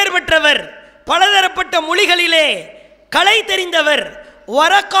பெயர் பெற்றவர், பலதரப்பட்ட மொழிகளிலே கலை தெரிந்தவர்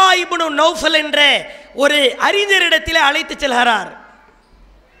வரகா இப்னு நௌஃபல் என்ற ஒரு அறிஞரிடத்தில் அழைத்து செல்கிறார்.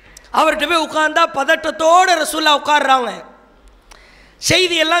 அவர்கிட்ட போய் உட்கார்ந்தா பதட்டத்தோடு ரசூல்லா உட்கார்றாங்க,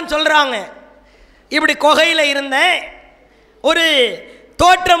 செய்தியெல்லாம் சொல்கிறாங்க. இப்படி குகையில் இருந்தேன், ஒரு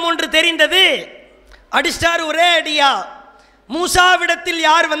தோற்றம் ஒன்று தெரிந்தது, அடிஸ்டார் ஒரே அடியா, மூசாவிடத்தில்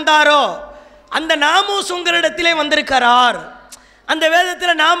யார் வந்தாரோ அந்த நாமூஸ் உங்களிடத்திலே வந்திருக்கிறார். அந்த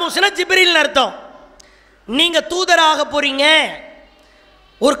வேதத்தில் நாமூஸ்னா ஜிப்ரீல்னு அர்த்தம். நீங்கள் தூதராக போகிறீங்க,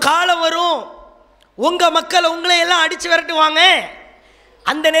 ஒரு காலம் வரும் உங்கள் மக்கள் உங்களை எல்லாம் அடித்து விரட்டுவாங்க,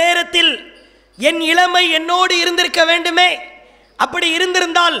 அந்த நேரத்தில் என் இளமை என்னோடு இருந்திருக்க வேண்டுமே, அப்படி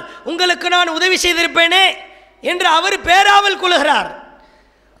இருந்திருந்தால் உங்களுக்கு நான் உதவி செய்திருப்பேனே என்று அவர் பேராவல் கொள்கிறார்.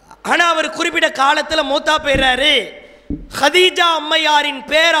 ஆனால் அவர் குறிப்பிட்ட காலத்தில் மூத்தா போயிடுறாரு. ஹதீஜா அம்மையாரின்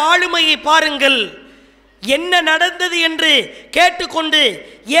பேர் ஆளுமையை பாருங்கள். என்ன நடந்தது என்று கேட்டுக்கொண்டு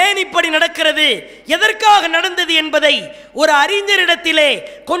ஏன் இப்படி நடக்கிறது, எதற்காக நடந்தது என்பதை ஒரு அறிஞரிடத்திலே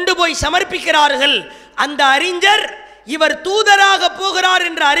கொண்டு போய் சமர்ப்பிக்கிறார்கள். அந்த அறிஞர் இவர் தூதராக போகிறார்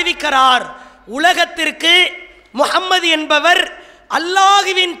என்று அறிவிக்கிறார். உலகத்திற்கு முஹம்மது என்பவர்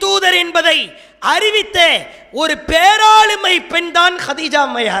அல்லாஹ்வின் தூதர் என்பதை அறிவித்த ஒரு பேராளுமை பெண் தான் ஹதீஜா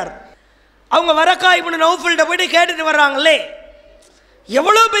அம்மையார். அவங்க வரக்கா இப்னு நௌஃபல்கிட்ட போயிட்டு கேட்டுட்டு வர்றாங்களே,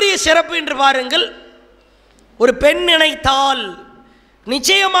 எவ்வளோ பெரிய சிறப்பு என்று பாருங்கள். ஒரு பெண் நினைத்தால்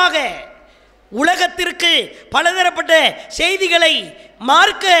நிச்சயமாக உலகத்திற்கு பலதரப்பட்ட செய்திகளை,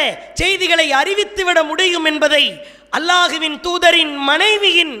 மார்க்க செய்திகளை அறிவித்துவிட முடியும் என்பதை அல்லாஹ்வின் தூதரின்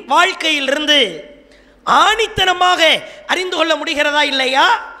மனைவியின் வாழ்க்கையிலிருந்து ஆணித்தனமாக அறிந்து கொள்ள முடிகிறதா இல்லையா?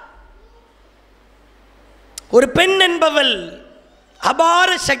 ஒரு பெண் என்பவள் அபார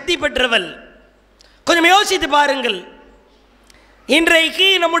சக்தி பெற்றவள். கொஞ்சம் யோசித்து பாருங்கள். இன்றைக்கு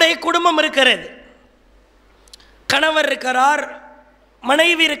நம்முடைய குடும்பம் இருக்கிறது, கணவர் இருக்கிறார்,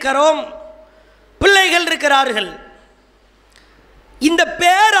 மனைவி இருக்கிறோம், பிள்ளைகள் இருக்கிறார்கள். இந்த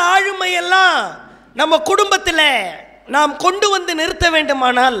பேர் ஆளுமையெல்லாம் நம்ம குடும்பத்தில் நாம் கொண்டு வந்து நிறுத்த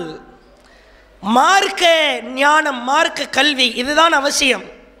வேண்டுமானால் மார்க்க ஞானம், மார்க்க கல்வி இதுதான் அவசியம்.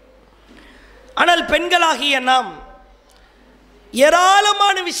 ஆனால் பெண்களாகிய நாம்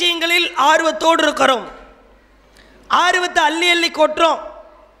ஏராளமான விஷயங்களில் ஆர்வத்தோடு இருக்கிறோம், ஆர்வத்தை அள்ளி அள்ளி கொட்டுறோம்.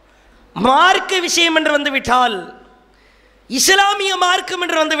 மார்க்க விஷயம் என்று வந்துவிட்டால், இஸ்லாமிய மார்க்கம்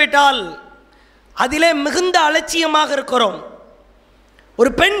என்று வந்துவிட்டால் அதிலே மிகுந்த அலட்சியமாக இருக்கிறோம்.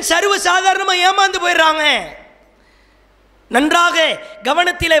 ஒரு பெண் சர்வ சாதாரணமாக ஏமாந்து போயிடுறாங்க. நன்றாக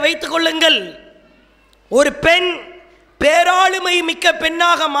கவனத்திலே வைத்துக் கொள்ளுங்கள். ஒரு பெண் பேராளுமை மிக்க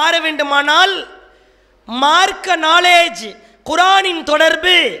பெண்ணாக மாற வேண்டுமானால் மார்க்க நாலேஜ், குர்ஆனின்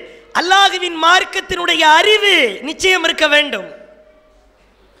தொடர்பு, அல்லாஹ்வின் மார்க்கத்தினுடைய அறிவு நிச்சயம் இருக்க வேண்டும்.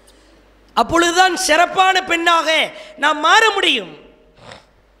 அப்பொழுதுதான் சிறப்பான பெண்ணாக நாம் மாற முடியும்.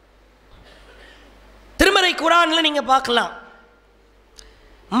 திருமறை குர்ஆன்ல நீங்க பார்க்கலாம்,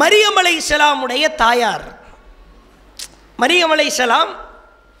 மரியம் அலைஹிஸ்ஸலாமுடைய தாயார். மரியம் அலைஹிஸ்ஸலாம்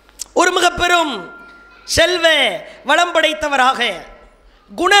ஒரு மிக பெரும் செல்வ வளம் படைத்தவராக,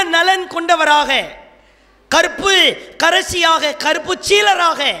 குணநலன் கொண்டவராக, கற்பு கரசியாக, கற்பு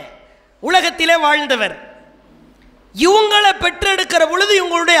சீலராக உலகத்திலே வாழ்ந்தவர். இவங்களை பெற்றெடுக்கிற பொழுது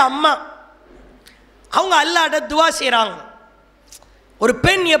இவங்களுடைய அம்மா அவங்க அல்லாஹ்ட்ட துஆ செய்கிறாங்க. ஒரு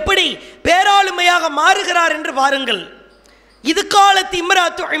பெண் எப்படி பேராளுமையாக மாறுகிறார் என்று பாருங்கள். இது காலத்து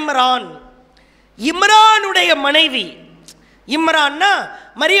இம்ராத்து இம்ரான், இம்ரானுடைய மனைவி. இம்ரான்னா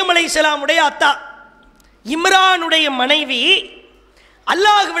மரியம் அலைஹிஸ்ஸலாமுடைய அத்தா. இம்ரானுடைய மனைவி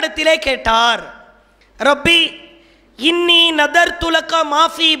அல்லாஹ்விடத்திலே கேட்டார், ரப்பி இன்னி நதர்து லக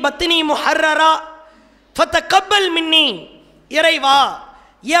மாஃபி பத்னி முஹர்ரரா ஃபதகப்பல் மின்னி. இறைவா,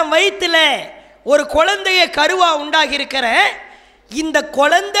 என் வயிற்றில் ஒரு குழந்தைய கருவா உண்டாகி இருக்கிற, இந்த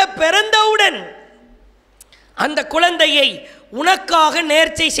குழந்தை பிறந்தவுடன் அந்த குழந்தையை உனக்காக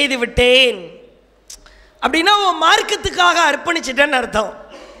நேர்ச்சை செய்து விட்டேன். அப்படின்னா உன் மார்க்கத்துக்காக அர்ப்பணிச்சிட்டேன்னு அர்த்தம்.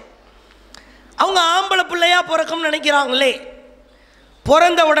 அவங்க ஆம்பளை பிள்ளையா பிறக்கும்னு நினைக்கிறாங்களே,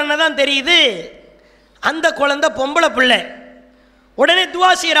 பிறந்த உடனே தான் தெரியுது அந்த குழந்தை பொம்பளை பிள்ளை. உடனே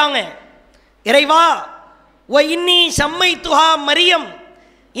துஆ செய்கிறாங்க, இறைவா ஒ இன்னி சம்மை துஹா மரியம்,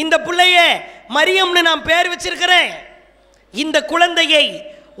 இந்த பிள்ளைய மரியம்னு நான் பேர் வச்சிருக்கிறேன், இந்த குழந்தையை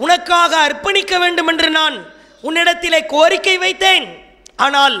உனக்காக அர்ப்பணிக்க வேண்டும் என்று நான் உன்னிடத்திலே கோரிக்கை வைத்தேன்.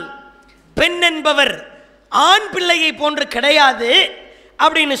 ஆனால் பெண் என்பவர் ஆண் பிள்ளையை போன்று கிடையாது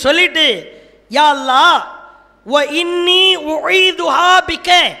அப்படின்னு சொல்லிட்டு, யா அல்லாஹ் வ இன்னி உஈதுஹா பிக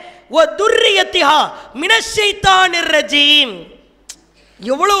வ துர்ரியத்திஹா மினஷ் ஷைத்தானிர் ரஜீம்.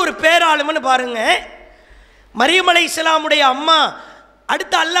 எவ்வளோ ஒரு பேராளுமன்னு பாருங்க. மரியம் அலைஹிஸ்ஸலாமுடைய அம்மா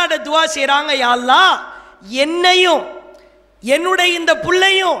அடுத்து அல்லாஹ்ட்ட துஆ செய்கிறாங்க, யா அல்லாஹ் என்னையும் என்னுடைய இந்த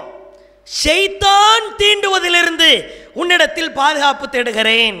புள்ளையும் ஷைத்தான் தீண்டுவதிலிருந்து உன்னிடத்தில் பாதுகாப்பு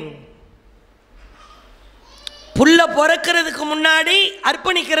தேடுகிறேன். புள்ள பிறக்கிறதுக்கு முன்னாடி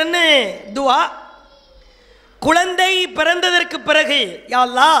அர்ப்பணிக்கிறேன்னு துஆ, குழந்தை பிறந்ததற்கு பிறகு யா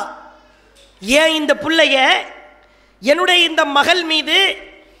அல்லாஹ் ஏன் இந்த புள்ளைய, என்னுடைய இந்த மகள் மீது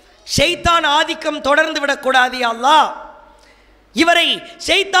ஷைத்தான் ஆதிக்கம் தொடர்ந்து விடக்கூடாது யா அல்லாஹ், இவரை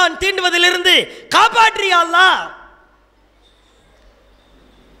ஷைத்தான் தீண்டுவதிலிருந்து காப்பாற்று யா அல்லாஹ்.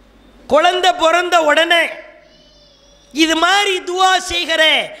 குழந்தை பிறந்த உடனே இது மாதிரி துஆ செய்கிற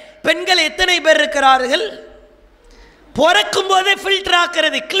பெண்கள் எத்தனை பேர் இருக்கிறார்கள்? பிறக்கும் போதே ஃபில்டர்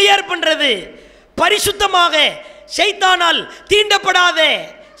ஆக்கிறது, கிளியர் பண்றது, பரிசுத்தமாக ஷைத்தானால் தீண்டப்படாத,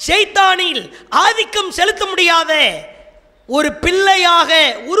 ஷைத்தானில் ஆதிக்கம் செலுத்த முடியாத ஒரு பிள்ளையாக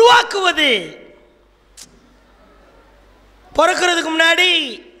உருவாக்குவது. பிறக்கிறதுக்கு முன்னாடி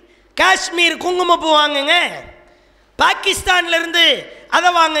காஷ்மீர் குங்குமப்பூ வாங்குங்க, பாகிஸ்தான்ல இருந்து அதை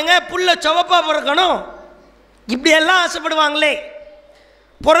வாங்குங்க, புள்ள சுவப்பா பிறக்கணும், இப்படியெல்லாம் ஆசைப்படுவாங்களே.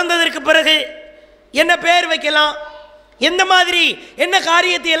 பிறந்ததற்கு பிறகு என்ன பேர் வைக்கலாம், எந்த மாதிரி என்ன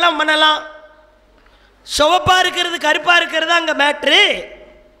காரியத்தை எல்லாம் பண்ணலாம். சுவப்பா இருக்கிறது கருப்பா இருக்கிறது அங்கே மேட்ரு.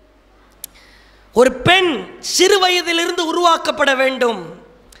 ஒரு பெண் சிறு வயதிலிருந்து உருவாக்கப்பட வேண்டும்.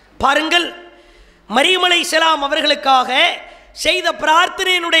 பாருங்கள், மரியம் அலைஹிஸ்ஸலாம் அவர்களுக்காக செய்த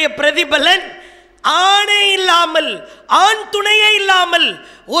பிரார்த்தனையினுடைய பிரதிபலன், ஆணே இல்லாமல் ஆண் துணையே இல்லாமல்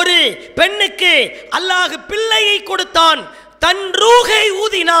ஒரு பெண்ணுக்கு அல்லாஹ் பிள்ளையை கொடுத்தான், தன் ரூஹை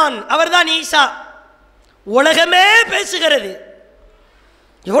ஊதினான். அவர்தான் ஈசா. உலகமே பேசுகிறது.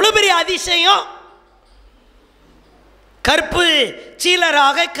 எவ்வளவு பெரிய அதிசயம்! கருப்பு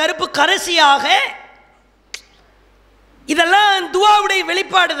சீலராக, கருப்பு கரசியாக, இதெல்லாம் துஆவுடைய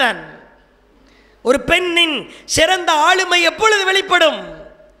வெளிப்பாடுதான். ஒரு பெண்ணின் சிறந்த ஆளுமை எப்பொழுது வெளிப்படும்?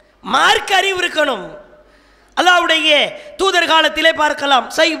 மார்க்க அறிவு இருக்கணும். அல்லாஹ்வுடைய தூதர் காலத்திலே பார்க்கலாம்,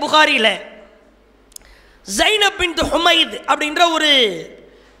 சஹீஹ் புகாரியில ஸைனப் பின்த் ஹுமைத் அப்படின்ற ஒரு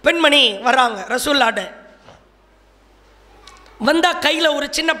பெண்மணி வர்றாங்க ரசூலுல்லாஹ்ட்ட. வந்தா கையில் ஒரு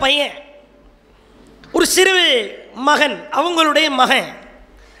சின்ன பையன், ஒரு சிறு மகன், அவங்களுடைய மகன்.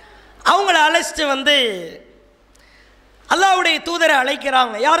 அவங்கள அழைச்சிட்டு வந்து அல்லாஹ்வுடைய தூதரை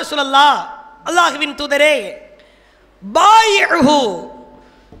அழைக்கிறாங்க. யா ரசூலல்லாஹ், அல்லாஹ்வின் தூதரே, பாயிஹு,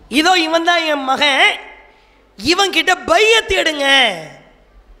 இதோ இவன் தான் என் மகன், இவன் கிட்ட பையத்து எடுங்க.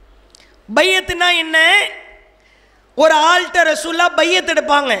 பையத்துனா என்ன? ஒரு ஆள்கிட்ட ரசூலுல்லாஹ் பையத்து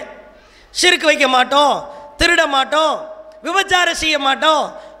எடுப்பாங்க. ஷிர்க் வைக்க மாட்டோம், திருட மாட்டோம், விபச்சாரம் செய்ய மாட்டோம்,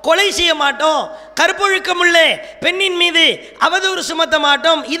 கொலை செய்ய மாட்டோம், கற்பொழுக்கமுள்ள பெண்ணின் மீது அவதூறு சுமத்த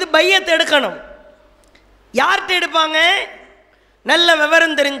மாட்டோம். இது பையத்தை எடுக்கணும். யார்கிட்ட எடுப்பாங்க? நல்ல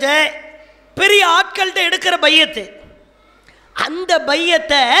விவரம் தெரிஞ்ச பெரிய ஆட்கள்கிட்ட எடுக்கிற பையத்து. அந்த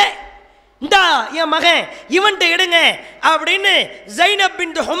பையத்தை இந்தா என் மகன் இவன்கிட்ட எடுங்க அப்படின்னு ஸைனப்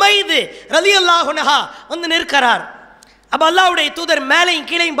பின்த் ஹுமைத் ரலியல்லாஹு அன்ஹா வந்து நிற்கிறார். அப்போ அல்லாஹ்வுடைய தூதர் மேலையும்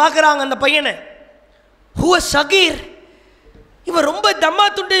கீழையும் பார்க்குறாங்க அந்த பையனை. ஹுவ சகீர், இவர் ரொம்ப தம்மா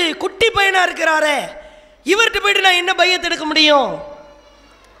துண்டு குட்டி பையனாக இருக்கிறாரே, இவர்கிட்ட போயிட்டு நான் என்ன பையத்தை எடுக்க முடியும்?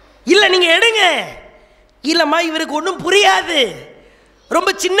 இல்லை நீங்கள் எடுங்க. இல்லைம்மா, இவருக்கு ஒன்றும் புரியாது, ரொம்ப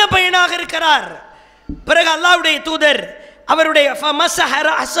சின்ன பையனாக இருக்கிறார். பிறகு அல்லாஹ்வுடைய தூதர் அவருடைய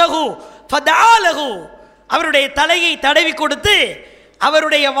அவருடைய தலையை தடவி கொடுத்து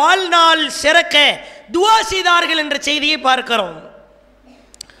அவருடைய வாழ்நாள் சிறக்க துஆ செய்தார்கள் என்ற செய்தியை பார்க்கிறோம்.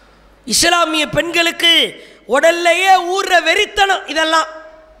 இஸ்லாமிய பெண்களுக்கு உடல்லையே ஊர்ற வெறித்தனம். இதெல்லாம்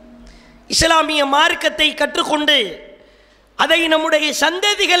இஸ்லாமிய மார்க்கத்தை கற்றுக்கொண்டு அதை நம்முடைய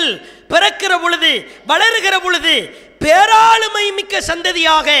சந்ததிகள் பிறக்கிற பொழுது, வளருகிற பொழுது பேராளுமை மிக்க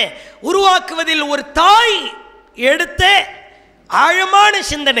சந்ததியாக உருவாக்குவதில் ஒரு தாய் எடுத்த ஆழமான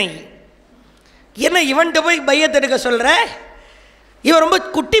சிந்தனை. என்ன இவன்கிட்ட போய் பையத்தை எடுக்க சொல்ற? இவன் ரொம்ப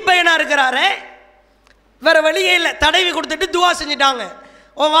குட்டி பையனாக இருக்கிறாரே, வேற வழியே இல்லை, தடவி கொடுத்துட்டு துவா செஞ்சுட்டாங்க,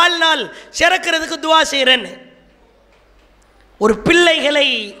 உன் வாழ்நாள் சிறக்கிறதுக்கு துவா செய்கிறேன்னு. ஒரு பிள்ளைகளை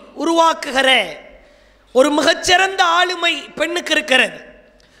உருவாக்குகிற ஒரு மிகச்சிறந்த ஆளுமை பெண்ணுக்கு இருக்கிறது,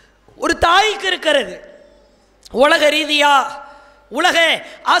 ஒரு தாய்க்கு இருக்கிறது. உலக ரீதியா, உலக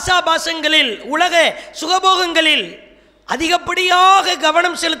ஆசாபாசங்களில், உலக சுகபோகங்களில் அதிகப்படியாக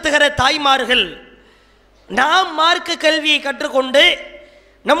கவனம் செலுத்துகிற தாய்மார்கள், நாம் மார்க்க கல்வியை கற்றுக்கொண்டு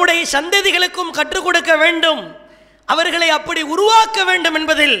நம்முடைய சந்ததிகளுக்கும் கற்றுக் கொடுக்க வேண்டும், அவர்களை அப்படி உருவாக்க வேண்டும்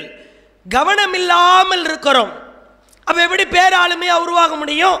என்பதில் கவனம் இல்லாமல் இருக்கிறோம். அப்போ எப்படி பேராளுமையாக உருவாக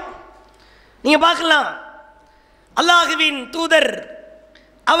முடியும்? நீங்கள் பார்க்கலாம், அல்லாஹுவின் தூதர்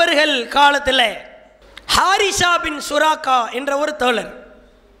அவர்கள் காலத்தில் ஹாரிசா பின் சுராக்கா என்ற ஒரு தோழர்,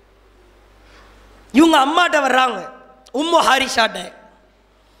 இவங்க அம்மாட்ட வர்றாங்க, உம்மு ஹாரிசாட்ட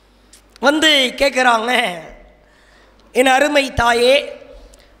வந்து கேட்குறாங்க, என் அருமை தாயே,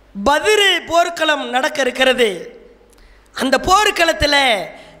 பத்ர் போர்க்களம் நடக்க இருக்கிறது, அந்த போர்க்களத்தில்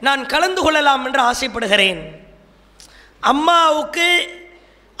நான் கலந்து கொள்ளலாம் என்று ஆசைப்படுகிறேன். அம்மாவுக்கு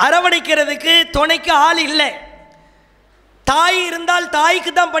அரவணைக்கிறதுக்கு துணைக்கு ஆள் இல்லை. தாய் இருந்தால்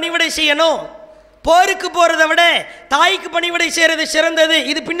தாய்க்கு தான் பணிவிடை செய்யணும், போருக்கு போகிறத விட தாய்க்கு பணிவிடை செய்கிறது சிறந்தது.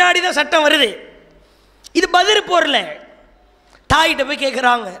 இது பின்னாடி தான் சட்டம் வருது. இது பத்ர் போரில் தாயிட்ட போய்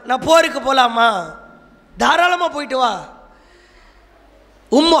கேட்குறாங்க, நான் போருக்கு போகலாமா? தாராளமாக போயிட்டு வா.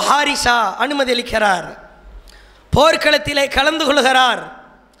 உம்மு ஹாரிசா அனுமதி அளிக்கிறார். போர்க்களத்திலே கலந்து கொள்கிறார்.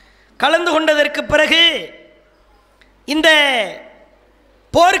 கலந்து கொண்டதற்கு பிறகு இந்த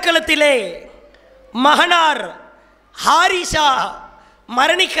போர்க்களத்திலே மகனார் ஹாரிசா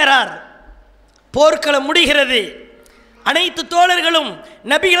மரணிக்கிறார். போர்க்களம் முடிகிறது. அனைத்து தோழர்களும்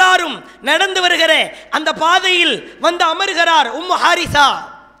நபிகளாரும் நடந்து வருகிற அந்த பாதையில் வந்து அமர்கிறார். ஹாரிசா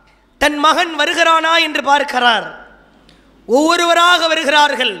தன் மகன் வருகிறானா என்று பார்க்கிறார். ஒவ்வொருவராக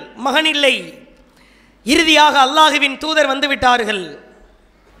வருகிறார்கள், மகன் இல்லை. இறுதியாக அல்லாஹுவின் தூதர் வந்து விட்டார்கள்.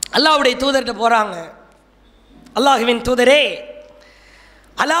 அல்லாஹ்வுடைய தூதர்கிட்ட போறாங்க. அல்லாஹுவின் தூதரே,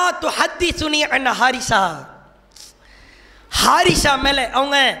 அலா துஹத்திசுனி அன் ஹாரிசா. ஹாரிசா மேலே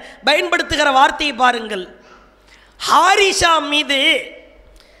அவங்க பயன்படுத்துகிற வார்த்தையை பாருங்கள். ஹாரிசா மீது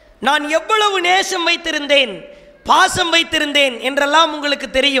நான் எவ்வளவு நேசம் வைத்திருந்தேன், பாசம் வைத்திருந்தேன் என்றெல்லாம் உங்களுக்கு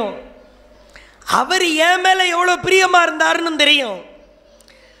தெரியும். அவர் என் மேலே எவ்வளோ பிரியமாக இருந்தாருன்னு தெரியும்.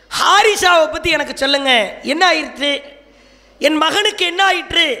 ஹாரிசாவை பற்றி எனக்கு சொல்லுங்க, என்ன ஆயிற்று, என் மகனுக்கு என்ன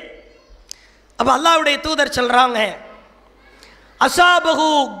ஆயிற்று? அப்போ அல்லாஹ்வுடைய தூதர் சொல்கிறாங்க, அசாபகு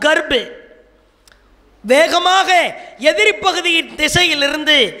கர்பு, வேகமாக எதிரி பகுதியின்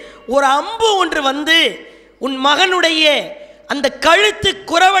திசையிலிருந்து ஒரு அம்பு ஒன்று வந்து உன் மகனுடைய அந்த கழுத்து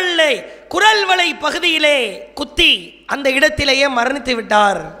குரல் வளை பகுதியிலே குத்தி அந்த இடத்திலேயே மரணித்து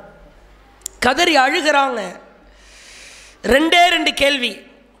விட்டார். கதறி அழுகிறாங்க. 2 கேள்வி,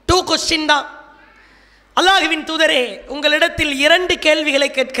 2 கொஸ்டின் தான். அல்லாஹ்வின் தூதரே, உங்களிடத்தில் 2 கேள்விகளை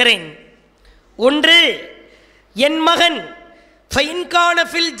கேட்கிறேன். ஒன்று, என் மகன் ஃபைன்கான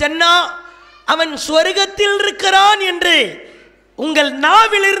ஃபில் ஜன்னா, அவன் சொர்க்கத்தில் இருக்கிறான் என்று உங்கள்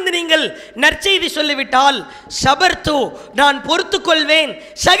நாவிலிருந்து நீங்கள் நற்செய்தி சொல்லிவிட்டால் சபர்து, நான் பொறுத்துக்கொள்வேன்,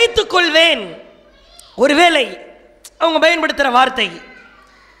 சகித்துக்கொள்வேன். ஒருவேளை அவங்க பயன்படுத்துகிற வார்த்தை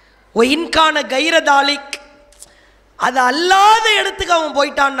ஒயின்கான கைரதாலிக், அது அல்லாத இடத்துக்கு அவன்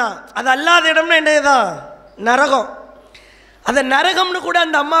போயிட்டான்னா, அது அல்லாத இடம்னா என்னதுதான், நரகம். அதை நரகம்னு கூட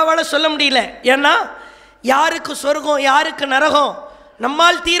அந்த அம்மாவால் சொல்ல முடியல. ஏன்னா யாருக்கு சொர்க்கம் யாருக்கு நரகம்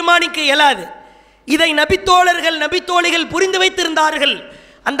நம்மால் தீர்மானிக்க இயலாது. இதை நபித்தோழர்கள் நபித்தோழிகள் புரிந்து வைத்திருந்தார்கள்.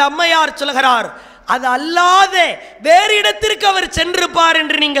 அந்த அம்மையார் சொல்கிறார், அது அல்லாத வேறு இடத்திற்கு அவர் சென்றிருப்பார்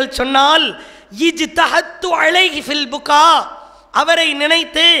என்று நீங்கள் சொன்னால், இஜ்தஹத்து அலைஹி ஃபில் புகா, அவரை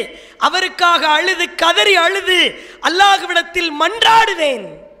நினைத்து அவருக்காக அழுது கதறி அழுது அல்லாஹ்விடத்தில் மன்றாடுவேன்.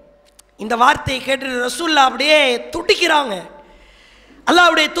 இந்த வார்த்தையை கேட்டு ரசூலுல்லாஹ் அப்படியே துடிக்கிறாங்க.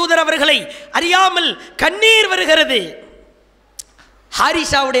 அல்லாஹ்வுடைய தூதர் அவர்களை அறியாமல் கண்ணீர் வருகிறது.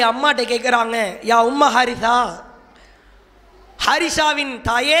 ஹாரிசாவுடைய அம்மாட்ட கேட்குறாங்க, யா உம்மா ஹாரிசா, ஹாரிசாவின்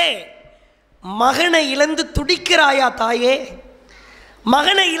தாயே, மகனை இழந்து துடிக்கிறாயா தாயே?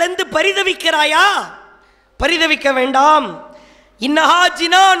 மகனை இழந்து பரிதவிக்கிறாயா? பரிதவிக்க வேண்டாம். இன்னஹா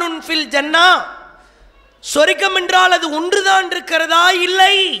ஜினானுன் ஃபில் ஜன்னா, சொர்க்கம் என்றால் அது ஒன்றுதான் இருக்கிறதா?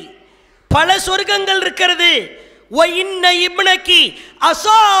 இல்லை, பல சொர்க்கங்கள் இருக்கிறது. வ இன்ன இப்னகி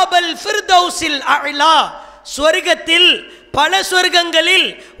அஸாபல் ஃபிர்தௌஸில் அலா, சொர்க்கத்தில் பல சொர்க்கங்களில்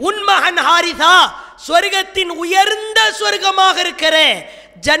உன் மகன் ஹாரிசா சொர்க்கத்தின் உயர்ந்த சொர்க்கமாக இருக்கிற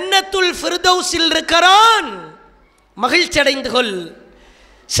ஜன்னத்துல் ஃபிர்தௌஸில் இருக்கிறான். மகிழ்ச்சி அடைந்து கொள்,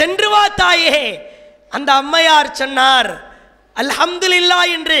 சென்று வா தாயே. அந்த அம்மையார் சொன்னார், அல்ஹம்துலில்லாஹ்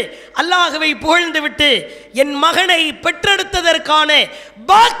என்று அல்லாஹ்வை புகழ்ந்து விட்டு என் மகனை பெற்றெடுத்ததற்கான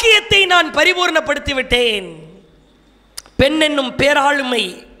பாக்கியத்தை நான் பரிபூர்ணப்படுத்தி விட்டேன். பெண் என்னும் பேராளுமை,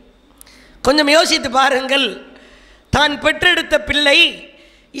 கொஞ்சம் யோசித்து பாருங்கள். தான் பெற்றெடுத்த பிள்ளை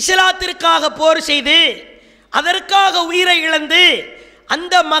இஸ்லாத்திற்காக போர் செய்து அதற்காக உயிரை இழந்து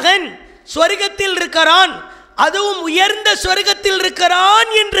அந்த மகன் சொர்க்கத்தில் இருக்கிறான், அதுவும் உயர்ந்த சொர்க்கத்தில்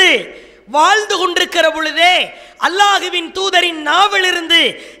இருக்கிறான் என்று வாழ்ந்து கொண்டிருக்கிற பொழுதே அல்லாஹ்வின் தூதரின் நாவிலிருந்து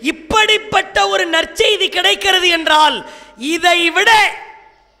இப்படிப்பட்ட ஒரு நற்செய்தி கிடைக்கிறது என்றால் இதை விட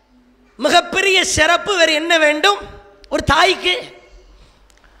மிகப்பெரிய சிறப்பு வேறு என்ன வேண்டும்? ஒரு தாய்க்கு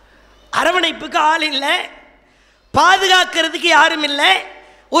அரவணைப்புக்கு ஆள் இல்லை, பாதுகாக்கிறதுக்கு யாரும் இல்லை,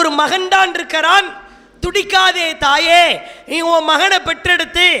 ஒரு மகன்தான் இருக்கிறான். துடிக்காதே தாயே, நீ உன் மகனை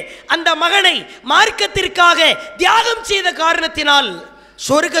பெற்றெடுத்து அந்த மகனை மார்க்கத்திற்காக தியாகம் செய்த காரணத்தினால்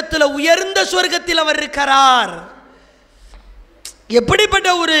சொர்க்கத்தில் உயர்ந்த சொர்க்கத்தில் அவர் இருக்கிறார். எப்படிப்பட்ட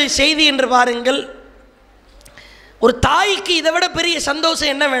ஒரு செய்தி என்று பாருங்கள். ஒரு தாய்க்கு இதை விட பெரிய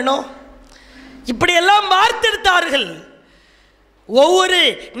சந்தோஷம் என்ன வேணும்? இப்படியெல்லாம் வார்த்தெடுத்தார்கள். ஒவ்வொரு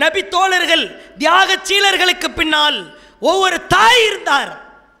நபி தோழர்கள் தியாக சீலர்களுக்கு பின்னால் ஒவ்வொரு தாய் இருந்தார்.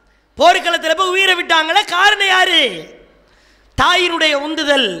 போர்க்களத்தில் போய் உயிரை விட்டாங்களே, காரணம் யாரு? தாயினுடைய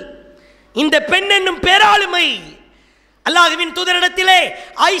உந்துதல். இந்த பெண் என்னும் பேராளுமை. அல்லாஹ்வின் தூதரிடத்திலே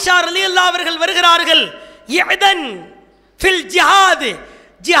ஆயிஷா ரலியல்லாஹு அவர்கள் வருகிறார்கள். யஅதன் ஃபில் ஜிஹாத்,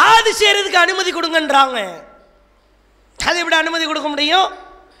 ஜிஹாத் செய்யறதுக்கு அனுமதி கொடுங்கன்றாங்க. அதை விட அனுமதி கொடுக்க முடியும்?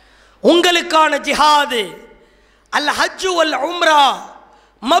 உங்களுக்கான ஜிஹாது அல் ஹஜ்ஜு வல் உம்ரா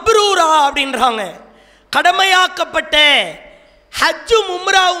மப்ரூரா அப்படின்றாங்க. கடமையாக்கப்பட்ட ஹஜ்ஜும்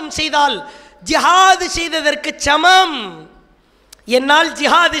உம்ராவும் செய்தால் ஜிஹாது செய்ததற்கு சமம். என்னால்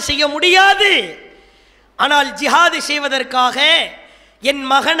ஜிஹாது செய்ய முடியாது, ஆனால் ஜிஹாது செய்வதற்காக என்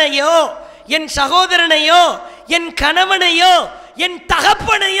மகனையோ என் சகோதரனையோ என் கணவனையோ என்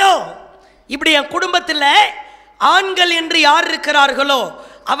தகப்பனையோ, இப்படி என் குடும்பத்தில் ஆண்கள் என்று யார் இருக்கிறார்களோ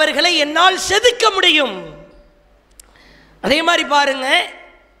அவர்களை என்னால் செதுக்க முடியும். அதே மாதிரி பாருங்க,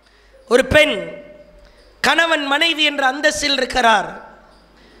 ஒரு பெண் கணவன் மனைவி என்ற அந்தஸ்தில் இருக்கிறார்.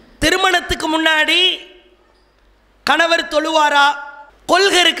 திருமணத்துக்கு முன்னாடி கணவர் தொழுவாரா,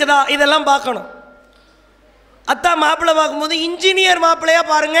 கொள்கை இருக்குதா, இதெல்லாம் பார்க்கணும். அத்தா மாப்பிள்ளை பார்க்கும்போது இன்ஜினியர் மாப்பிள்ளையா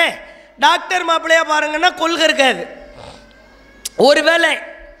பாருங்க, டாக்டர் மாப்பிள்ளையா பாருங்கன்னா கொள்கை இருக்காது. ஒருவேளை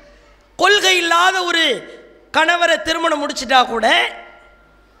கொள்கை இல்லாத ஒரு கணவரை திருமணம் முடிச்சிட்டா கூட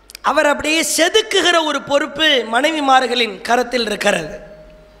அவர் அப்படியே செதுக்குகிற ஒரு பொறுப்பு மனைவிமார்களின் கரத்தில் இருக்கிறது.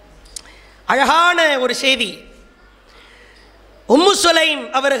 அழகான ஒரு செய்தி. உம்மு சுலைம்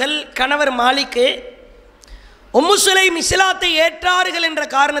அவர்கள் கணவர் மாலிக்கு, உம்மு சுலைம் இஸ்லாத்தை ஏற்றார்கள் என்ற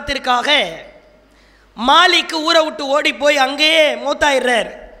காரணத்திற்காக மாலிக்கு ஊரை விட்டு ஓடி போய் அங்கேயே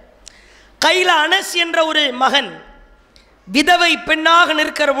மூத்தாயிடுறார். கையில் அனஸ் என்ற ஒரு மகன் விதவை பெண்ணாக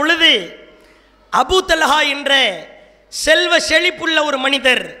நிற்கிற பொழுது அபூ தல்ஹா என்ற செல்வ செழிப்புள்ள ஒரு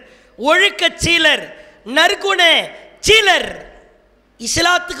மனிதர், ஒழுக்க சீலர், நற்குண சீலர்,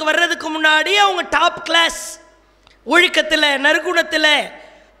 இஸ்லாத்துக்கு வர்றதுக்கு முன்னாடி அவங்க டாப் கிளாஸ், ஒழுக்கத்தில், நற்குணத்தில்,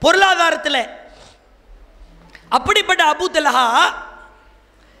 பொருளாதாரத்தில். அப்படிப்பட்ட அபூ தல்ஹா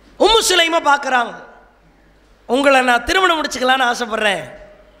உம்மு சுலைமை பார்க்குறாங்க. உங்களை நான் திருமணம் முடிச்சுக்கலான்னு ஆசைப்பட்றேன்.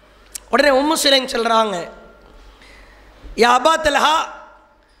 உடனே உம்மு சுலைம் சொல்கிறாங்க, யா அபா தல்ஹா,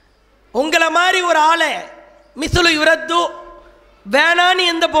 உங்களை மாதிரி ஒரு ஆளை மிசுலு யுரத்து வேணான்னு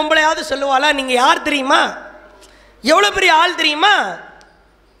எந்த பொம்பளையாவது சொல்லுவாளா? நீங்கள் யார் தெரியுமா? எவ்வளோ பெரிய ஆள் தெரியுமா?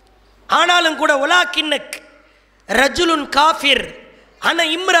 ஆனாலும் கூட உலாக்கின்னக் ரஜுலுன் காஃபிர் அன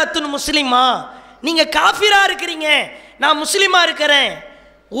இம்ரத்துன் முஸ்லிமா, நீங்கள் காஃபிராக இருக்கிறீங்க, நான் முஸ்லிமாக இருக்கிறேன்.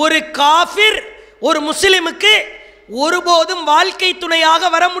 ஒரு காஃபிர் ஒரு முஸ்லிமுக்கு ஒருபோதும் வாழ்க்கை துணையாக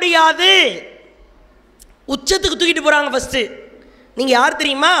வர முடியாது. உச்சத்துக்கு தூக்கிட்டு போகிறாங்க. ஃபஸ்ட்டு நீங்கள் யார்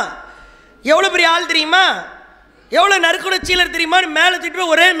தெரியுமா, எவ்வளோ பெரிய ஆள் தெரியுமா, எவ்வளோ நறுக்குணச்சீலர் தெரியுமான்னு மேலே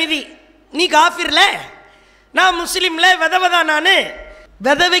தூக்கிட்டு ஒரே மிதி. நீ காஃபிர்ல, நான் முஸ்லீம்ல, விதவைதான். நான்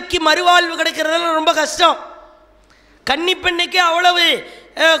விதவைக்கு மறுவாழ்வு கிடைக்கிறதெல்லாம் ரொம்ப கஷ்டம். கன்னி பெண்ணுக்கு அவ்வளவு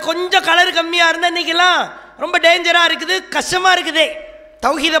கொஞ்சம் கலர் கம்மியாக இருந்தால் இன்றைக்கெல்லாம் ரொம்ப டேஞ்சராக இருக்குது, கஷ்டமாக இருக்குது.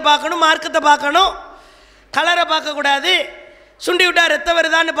 தௌஹீதை பார்க்கணும், மார்க்கத்தை பார்க்கணும், கலரை பார்க்கக்கூடாது. சுண்டி விட்டால் ரத்தம்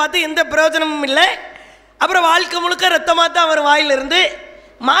வருதான்னு பார்த்து எந்த பிரயோஜனமும் இல்லை. அப்புறம் வாழ்க்கை முழுக்க ரத்தமாக தான் அவர் வாயிலிருந்து,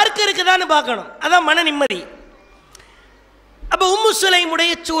 மார்க்கம் இருக்குதான்னு பார்க்கணும், அதான் மன நிம்மதி. அப்போ உம்மு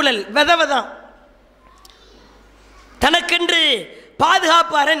சுலைமுடைய சூழல் விதவை தான். தனக்கென்று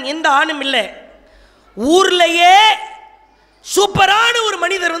பாதுகாப்பு அரண் எந்த ஆணும் இல்லை. ஊர்லேயே சூப்பரான ஒரு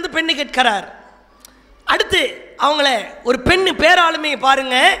மனிதர் வந்து பெண்ணு கேட்கிறார். அடுத்து அவங்கள ஒரு பெண்ணு பேராளுமையை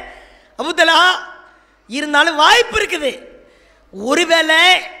பாருங்க. அபூ தல்ஹா இருந்தாலும் வாய்ப்பு இருக்குது, ஒருவேளை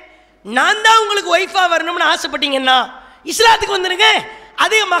நான் தான் உங்களுக்கு ஒய்ஃபாக வரணும்னு ஆசைப்பட்டீங்கன்னா இஸ்லாத்துக்கு வந்துடுங்க,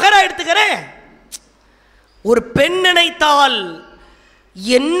 அதே மகரா எடுத்துக்கிறேன். ஒரு பெண் நினைத்தால்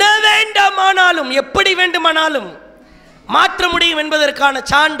என்ன வேண்டாமானாலும் எப்படி வேண்டுமானாலும் மாற்ற முடியும் என்பதற்கான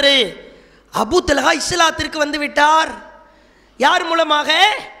சான்று அபூ தல்ஹா இஸ்லாத்திற்கு வந்து விட்டார். யார் மூலமாக?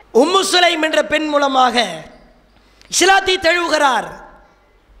 உம்மு சுலைம் என்ற பெண் மூலமாக இஸ்லாத்தை தழுவுகிறார்.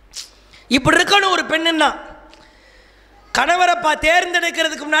 இப்படி இருக்கணும் ஒரு பெண்ணுன்னா. கணவரை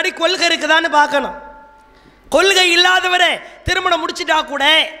தேர்ந்தெடுக்கிறதுக்கு முன்னாடி கொள்கை இருக்குதான்னு பார்க்கணும். கொள்கை இல்லாதவரை திருமணம் முடிச்சுட்டா கூட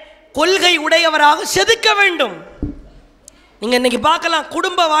கொள்கை உடையவராக செதுக்க வேண்டும். நீங்கள் இன்னைக்கு பார்க்கலாம்,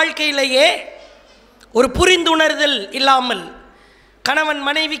 குடும்ப வாழ்க்கையிலேயே ஒரு புரிந்துணர்தல் இல்லாமல் கணவன்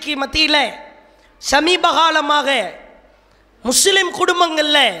மனைவிக்கு மத்தியில் சமீப காலமாக முஸ்லிம்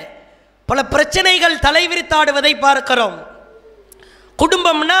குடும்பங்களில் பல பிரச்சனைகள் தலைவிரித்தாடுவதை பார்க்கிறோம்.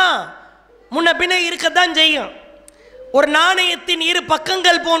 குடும்பம்னா முன்ன பின்ன இருக்கத்தான் செய்யும். ஒரு நாணயத்தின் இரு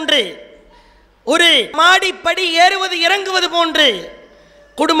பக்கங்கள் போன்று, ஒரு மாடிப்படி ஏறுவது இறங்குவது போன்று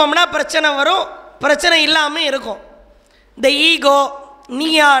குடும்பம்னா பிரச்சனை வரும், பிரச்சனை இல்லாமல் இருக்கும். இந்த ஈகோ,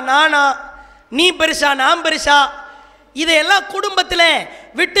 நீயா நானா, நீ பெருசா நான் பெருசா, இதையெல்லாம் குடும்பத்தில்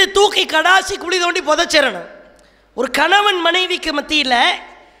விட்டு தூக்கி கடாசி குழி தோண்டி புதைச்சிடணும். ஒரு கணவன் மனைவிக்கு மத்தியில்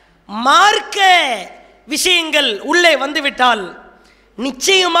மார்க்க விஷயங்கள் உள்ளே வந்துவிட்டால்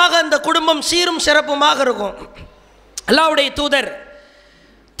நிச்சயமாக அந்த குடும்பம் சீரும் சிறப்புமாக இருக்கும். அல்லாஹ்வுடைய தூதர்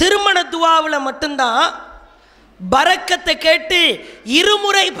திருமண துஆவில் மட்டும்தான் பரக்கத்தை கேட்டு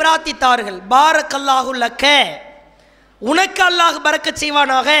இருமுறை பிரார்த்தித்தார்கள். பாரக்கல்லாஹு லக்க, உனக்கு அல்லாஹ் பரக்கத்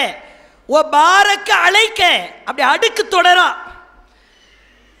செய்வானாக, ஓ பாரக்க அழைக்க, அப்படி அடுக்கு தொடரா.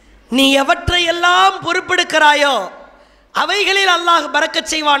 நீ எவற்றையெல்லாம் பொறுப்பெடுக்கிறாயோ அவைகளில் அல்லாஹ்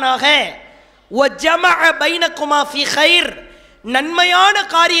பரக்கத் செய்வானாக. ஓ ஜமஅ பைனகுமா ஃபீ கைர், நன்மையான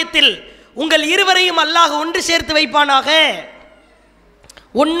காரியத்தில் உங்கள் இருவரையும் அல்லாஹ் ஒன்று சேர்த்து வைப்பானாக.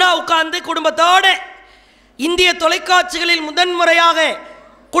 ஒன்னா உட்கார்ந்து குடும்பத்தோட இந்திய தொலைக்காட்சிகளில் முதன்முறையாக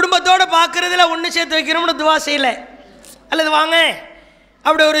குடும்பத்தோடு பார்க்குறதுல ஒன்று சேர்த்து வைக்கணும்னு துவா செய்யலை. அல்லது வாங்க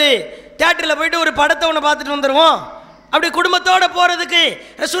அப்படி ஒரு தியேட்டரில் போயிட்டு ஒரு படத்தை ஒன்று பார்த்துட்டு வந்துடுவோம், அப்படி குடும்பத்தோடு போகிறதுக்கு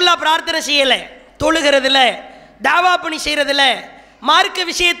ரசூல்லா பிரார்த்தனை செய்யலை. தொழுகிறதுல, தாவா பணி செய்கிறதில், மார்க்க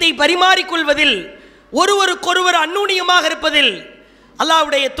விஷயத்தை பரிமாறிக்கொள்வதில், ஒருவருக்கொருவர் அந்நுண்ணியமாக இருப்பதில்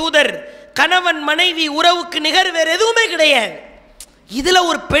அல்லாஹ்வுடைய தூதர் கணவன் மனைவி உறவுக்கு நிகர் வேறு எதுவுமே கிடையாது. இதில்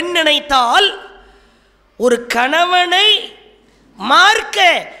ஒரு பெண் நினைத்தால் ஒரு கணவனை மார்க்க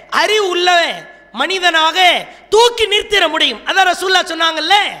அறிவு உள்ள மனிதனாக தூக்கி நிறுத்திட முடியும். அதான் ரசூல்லா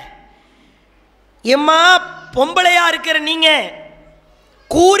சொன்னாங்கல்ல, எம்மா பொம்பளையா இருக்கிற நீங்க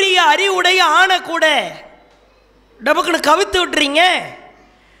கூறிய அறிவுடைய ஆணை கூட டபக்குன்னு கவித்து விட்டுறீங்க.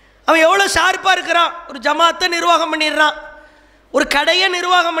 அவன் எவ்வளோ ஷார்ப்பாக இருக்கிறான். ஒரு ஜமாத்தை நிர்வாகம் பண்ணிடுறான், ஒரு கடையை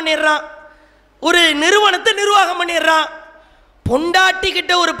நிர்வாகம் பண்ணிடுறான், ஒரு நிறுவனத்தை நிர்வாகம் பண்ணிடுறான்.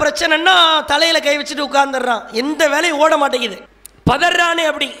 பொண்டாட்டிக்கிட்ட ஒரு பிரச்சனைன்னா தலையில் கை வச்சுட்டு உட்கார்ந்துடுறான், எந்த வேலையும் ஓட மாட்டேங்குது, பதறானே.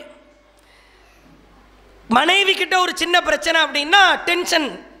 அப்படி மனைவி கிட்ட ஒரு சின்ன பிரச்சனை அப்படின்னா டென்ஷன்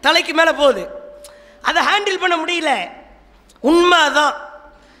தலைக்கு மேலே போகுது, அதை ஹேண்டில் பண்ண முடியல. உண்மைதான்.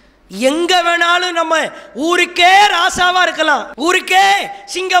 எங்க வேணாலும் நம்ம ஊருக்கே ராசாவா இருக்கலாம், ஊருக்கே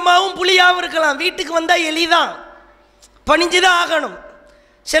சிங்கமாவும் புலியாவும் இருக்கலாம், வீட்டுக்கு வந்தா எலிதான், பணிஞ்சுதான் ஆகணும்.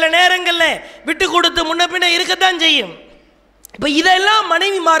 சில நேரங்களில் விட்டு கொடுத்து முன்ன பின்ன இருக்கத்தான் செய்யும். இப்போ இதெல்லாம்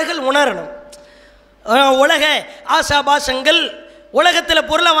மனைவிமார்கள் உணரணும். உலக ஆசாபாசங்கள், உலகத்தில்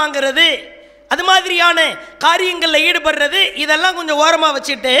பொருளை வாங்கிறது, அது மாதிரியான காரியங்களில் ஈடுபடுறது, இதெல்லாம் கொஞ்சம் ஓரமாக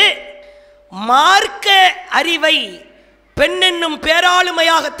வச்சுட்டு மார்க்க அறிவை பெண் என்னும்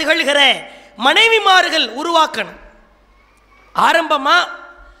பேராளுமையாக திகழ்கிற மனைவிமார்கள் உருவாக்கணும். ஆரம்பமாக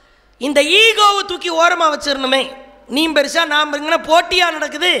இந்த ஈகோவை தூக்கி ஓரமாக வச்சிடணுமே. நீ பெருசா நான் பெருங்கன்னா போட்டியாக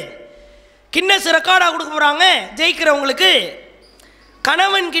நடக்குது, கின்னஸ் ரெக்கார்டாக கொடுக்க போகிறாங்க ஜெயிக்கிறவங்களுக்கு.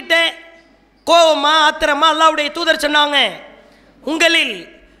 கணவன் கிட்ட கோபமா ஆத்திரமா அல்லாஹ்வுடைய தூதர் சொன்னாங்க, உங்களில்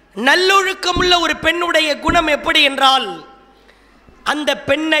நல்லொழுக்கமுள்ள ஒரு பெண்ணுடைய குணம் எப்படி என்றால், அந்த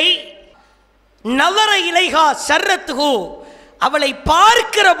பெண்ணை நவர இலைகா சர்ரத்துகு, அவளை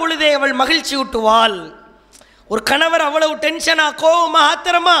பார்க்கிற பொழுதே அவள் மகிழ்ச்சி ஊட்டுவாள். ஒரு கணவர் அவ்வளவு டென்ஷனா கோபமா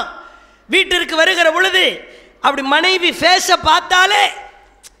ஆத்திரமா வீட்டிற்கு வருகிற பொழுது அப்படி மனைவி ஃபேஸை பார்த்தாலே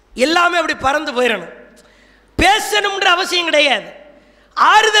எல்லாமே அப்படி பறந்து போயிடணும். பேசணும்ன்ற அவசியம் கிடையாது,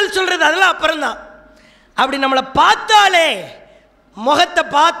 ஆறுதல் சொல்றது அதெல்லாம் அப்புறம்தான். அப்படி நம்மளை பார்த்தாலே, முகத்தை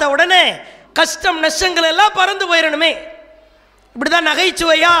பார்த்த உடனே கஷ்டம் நஷ்டங்கள் எல்லாம் பறந்து போயிடணுமே. இப்படிதான்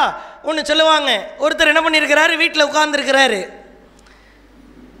நகைச்சுவையா ஒன்று சொல்லுவாங்க. ஒருத்தர் என்ன பண்ணியிருக்கிறாரு, வீட்டில் உட்கார்ந்துருக்கிறாரு.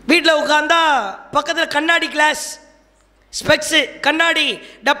 வீட்டில் உட்கார்ந்தா பக்கத்தில் கண்ணாடி கிளாஸ், ஸ்பெக்ஸு, கண்ணாடி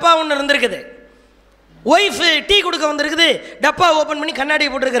டப்பா ஒன்று இருந்திருக்குது. ஒய்ஃபு டீ கொடுக்க வந்திருக்குது, டப்பா ஓப்பன் பண்ணி கண்ணாடியை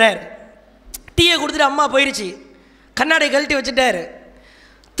போட்டிருக்கிறார். டீயை கொடுத்துட்டு அம்மா போயிடுச்சு, கண்ணாடியை கழட்டி வச்சுட்டாரு.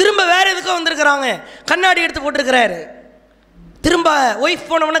 திரும்ப வேற எதுக்கும் வந்திருக்கிறாங்க, கண்ணாடி எடுத்து போட்டிருக்கிறாரு. திரும்ப ஒய்ஃப்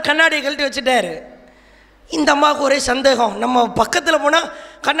போனவொன்னே கண்ணாடியை கழட்டி வச்சுட்டாரு. இந்த அம்மாவுக்கு ஒரே சந்தேகம், நம்ம பக்கத்தில் போனால்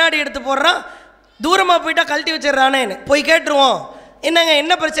கண்ணாடி எடுத்து போடுறான், தூரமாக போயிட்டா கழட்டி வச்சிடறானேன்னு. போய் கேட்டுருவோம், என்னங்க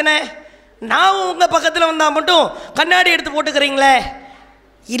என்ன பிரச்சனை, நான் உங்கள் பக்கத்தில் வந்தால் மட்டும் கண்ணாடி எடுத்து போட்டுக்கிறீங்களே.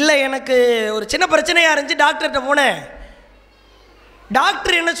 இல்லை, எனக்கு ஒரு சின்ன பிரச்சனையாக இருந்துச்சு, டாக்டர்கிட்ட போனேன்.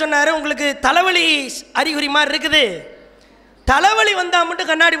 டாக்டர் என்ன சொன்னார், உங்களுக்கு தலைவலி அறிகுறி மாதிரி இருக்குது, தலைவலி வந்தால்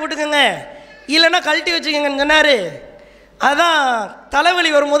மட்டும் கண்ணாடி போட்டுக்கோங்க, இல்லைன்னா கழட்டி வச்சுக்கோங்கன்னு சொன்னார். அதான்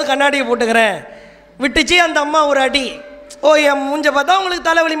தலைவலி வரும்போது கண்ணாடியை போட்டுக்கிறேன் விட்டுச்சு அந்த அம்மா ஒரு அடி. ஓ, என் மூஞ்ச பார்த்தா உங்களுக்கு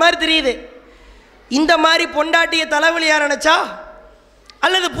தலைவலி மாதிரி தெரியுது. இந்த மாதிரி பொண்டாட்டிய தலைவலியாக நினச்சா,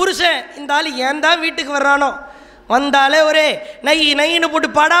 அல்லது புருஷன் இந்த ஆள் ஏன் தான் வீட்டுக்கு வர்றானோ, வந்தாலே ஒரே நையின்னு போட்டு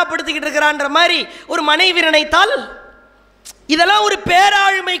படாப்படுத்திக்கிட்டு இருக்கிறான்ற மாதிரி ஒரு மனைவி நினைத்தால், இதெல்லாம் ஒரு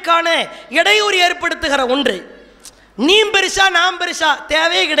பேராளுமைக்கான இடையூறு ஏற்படுத்துகிற ஒன்று. நீ பெருசா நான் பெருசா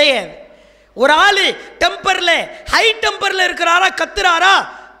தேவையே கிடையாது. ஒரு ஆள் டெம்பரில் ஹை டெம்பரில் இருக்கிறாரா, கத்துறாரா,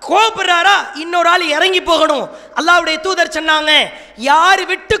 கோபப்படுறாரா, இன்னொரு ஆள் இறங்கி போகணும். அல்லாஹ்வுடைய தூதர் சொன்னாங்க, யார்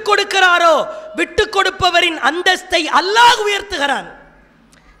விட்டு கொடுக்கிறாரோ விட்டு கொடுப்பவரின் அந்தஸ்தை அல்லாஹ் உயர்த்துகிறான்.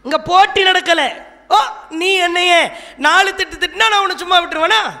 இங்க போட்டி நடக்கல. ஓ, நீ என்னைய 4 திட்டு திட்டுனா நான் உன்னை சும்மா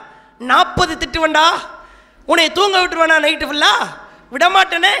விட்டுருவேனா, 40 திட்டுவேண்டா, உன்னை தூங்க விட்டுருவேனா நைட்டு ஃபுல்லா,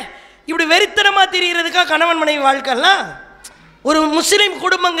 விடமாட்டேனே. இப்படி வெறித்தனமா தெரிகிறதுக்கா கணவன் மனைவி வாழ்க்கைலாம்? ஒரு முஸ்லிம்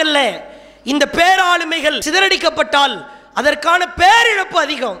குடும்பங்கள்ல இந்த பேராளுமைகள் சிதறடிக்கப்பட்டால் அதற்கான பேரிழப்பு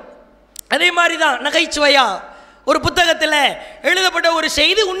அதிகம். அதே மாதிரி தான் நகைச்சுவையா ஒரு புத்தகத்தில் எழுதப்பட்ட ஒரு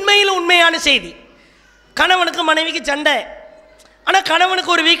செய்தி, உண்மையில் உண்மையான செய்தி. கணவனுக்கு மனைவிக்கு சண்டை. ஆனால்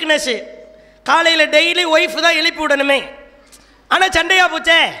கணவனுக்கு ஒரு வீக்னஸ்ஸு, காலையில் டெய்லி ஒய்ஃப் தான் எழுப்பி விடணுமே. ஆனால் சண்டையாக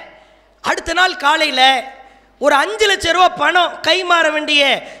போச்சே, அடுத்த நாள் காலையில் ஒரு 5 லட்சம் ரூபா பணம் கை மாற வேண்டிய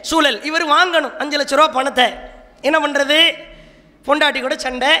சூழல். இவர் வாங்கணும் 5 லட்ச ரூபா பணத்தை. என்ன பண்ணுறது? பொண்டாட்டி கூட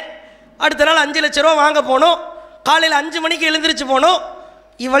சண்டை. அடுத்த நாள் 5 லட்ச ரூபா வாங்க போகணும். காலையில் 5 மணிக்கு எழுந்திரிச்சு போகணும்.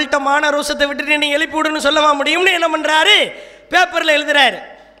 இவள்கிட்ட மான ரோசத்தை விட்டுட்டு நீ எழுப்பி விடுன்னு சொல்லவா முடியும்னு என்ன பண்ணுறாரு? பேப்பரில் எழுதுறாரு.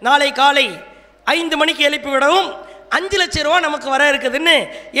 நாளை காலை 5 மணிக்கு எழுப்பி விடவும் 5 லட்ச ரூபா நமக்கு வர இருக்குதுன்னு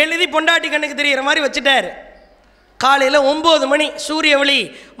எழுதி பொண்டாட்டி கண்ணுக்கு தெரிகிற மாதிரி வச்சுட்டார். காலையில் 9 மணி சூரிய ஒளி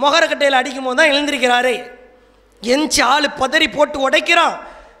மொகரக்கட்டையில் அடிக்கும் போது தான் எழுந்திருக்கிறாரு. எஞ்சி ஆள் பதறி போட்டு உடைக்கிறான்,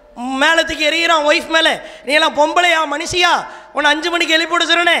 மேலத்துக்கு எறிகிறான் ஒய்ஃப் மேலே. நீ எல்லாம் பொம்பளையா மனுஷியா? உன்னை 5 மணிக்கு எழுப்பி விட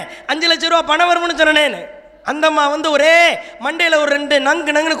சொன்னேன், 5 லட்ச ரூபா பணம் வரும்னு சொன்னேன்னு. அந்தம்மா ஒரே மண்டையில் ஒரு 2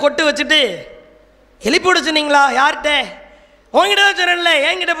 நங்குன்னு கொட்டு வச்சுட்டு, எழுப்பி விட சொன்னீங்களா? யார்கிட்ட? உங்ககிட்ட தான் சொன்னேன்ல.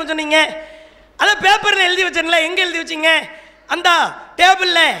 என்கிட்ட போய் சொன்னீங்க. அதான் பேப்பரில் எழுதி வச்சேன்ல. எங்கே எழுதி வச்சிங்க? அந்த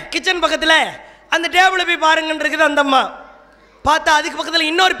டேபிளில், கிச்சன் பக்கத்தில் அந்த டேபிளை போய் பாருங்கன்னு இருக்குது. அந்த அம்மா பார்த்தா அதுக்கு பக்கத்தில்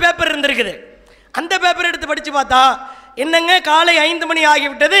இன்னொரு பேப்பர் இருந்திருக்குது. அந்த பேப்பர் எடுத்து படித்து பார்த்தா என்னங்க, காலை 5 மணி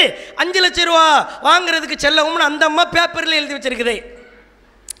ஆகிவிட்டது, 5 லட்ச ரூபா வாங்குறதுக்கு செல்லவும்னு அந்த அம்மா பேப்பரில் எழுதி வச்சிருக்குது.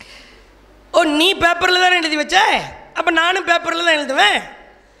 ஓ, நீ பேப்பரில் தானே எழுதி வச்ச, அப்போ நானும் பேப்பரில் தான் எழுதுவேன்.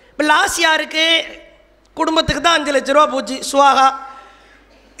 இப்போ லாஸ் யாருக்கு? குடும்பத்துக்கு தான் 5 லட்ச ரூபா போச்சு, சுவாகா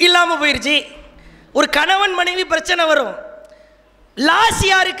இல்லாமல் போயிடுச்சு. ஒரு கணவன் மனைவி பிரச்சனை வரும், லாஸ்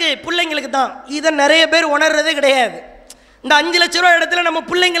யாருக்கு? பிள்ளைங்களுக்கு தான். இதை நிறைய பேர் உணர்றதே கிடையாது. இந்த 5 லட்ச ரூபா இடத்துல நம்ம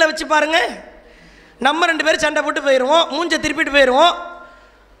பிள்ளைங்களை வச்சு பாருங்க, நம்ம 2 பேரும் சண்டை போட்டு போயிடுவோம், மூஞ்சை திருப்பிட்டு போயிடுவோம்.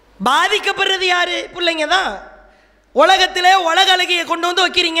 பாதிக்கப்படுறது யாரு? பிள்ளைங்க தான். உலகத்திலே உலக அழகியை கொண்டு வந்து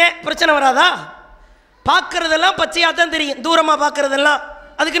வைக்கிறீங்க, பிரச்சனை வராதா? பார்க்கறதெல்லாம் பச்சையாக தான் தெரியும், தூரமாக பார்க்கறதெல்லாம்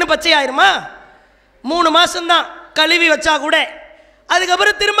அதுக்குன்னு பச்சையாயிருமா? 3 மாதம்தான் கழுவி வச்சா கூட,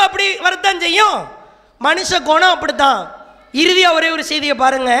 அதுக்கப்புறம் திரும்ப அப்படி வரத்தான் செய்யும். மனுஷ குணம் அப்படித்தான். இறுதியாக ஒரே ஒரு செய்தியை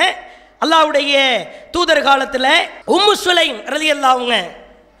பாருங்க. அல்லாஹ்வுடைய தூதர் காலத்தில் உம்மு சுலைம் ரலியல்லாஹு அவங்க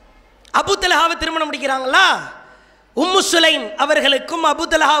அபூ தல்ஹாவை திருமணம் முடிக்கிறாங்களா? உம்மு சுலைம் அவர்களுக்கும் அபூ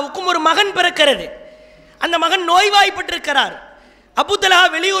தல்ஹாவுக்கும் ஒரு மகன் பிறக்கிறது. அந்த மகன் நோய்வாய்ப்பட்டிருக்கிறார். அபூ தல்ஹா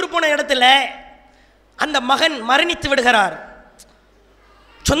வெளியூர் போன இடத்துல அந்த மகன் மரணித்து விடுகிறார்.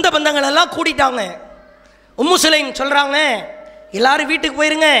 சொந்த பந்தங்கள் எல்லாம் கூட்டிட்டாங்க. உம்மு சுலைம் சொல்கிறாங்க, எல்லாரும் வீட்டுக்கு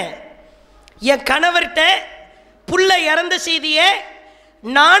போயிருங்க, என் கணவர்கிட்ட புள்ள இறந்த செய்தியை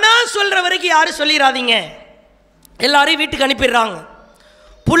நானா சொல்கிற வரைக்கும் யாரும் சொல்லிடாதீங்க. எல்லாரையும் வீட்டுக்கு அனுப்பிடுறாங்க.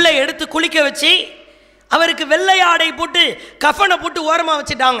 புள்ளை எடுத்து குளிக்க வச்சு அவருக்கு வெள்ளை ஆடை போட்டு கஃபனை போட்டு ஓரமாக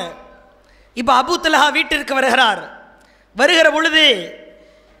வச்சுட்டாங்க. இப்போ அபூ தல்ஹா வீட்டிற்கு வருகிறார். வருகிற பொழுது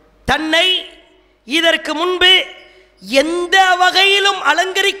தன்னை இதற்கு முன்பு எந்த வகையிலும்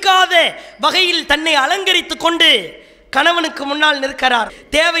அலங்கரிக்காத வகையில் தன்னை அலங்கரித்து கொண்டு கணவனுக்கு முன்னால் நிற்கிறார்.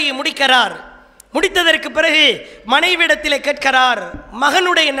 தேவையை முடிக்கிறார். முடித்ததற்கு பிறகு மனைவிடத்தில் கேட்கிறார்,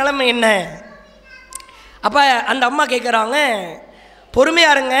 மகனுடைய நிலைமை என்ன? அப்போ அந்த அம்மா கேட்குறாங்க,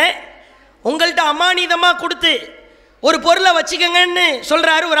 பொறுமையாக இருங்க, உங்கள்கிட்ட அமானிதமாக கொடுத்து ஒரு பொருளை வச்சுக்கங்கன்னு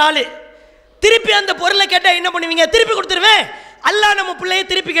சொல்கிறாரு ஒரு ஆள். திருப்பி அந்த பொருளை கேட்டால் என்ன பண்ணுவீங்க? திருப்பி கொடுத்துருவேன். அல்லாஹ் நம்ம பிள்ளைய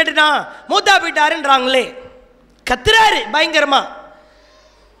திருப்பி கேட்டுட்டான், மூத்தா போயிட்டாருன்றாங்களே. கத்துறாரு பயங்கரமா.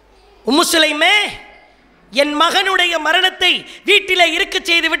 உம்மு சுலைமே, என் மகனுடைய மரணத்தை வீட்டிலே இருக்க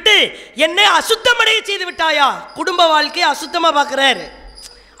செய்து விட்டு என்னை அசுத்தமடைய செய்து விட்டாயா? குடும்ப வாழ்க்கையை அசுத்தமாக பார்க்குறாரு.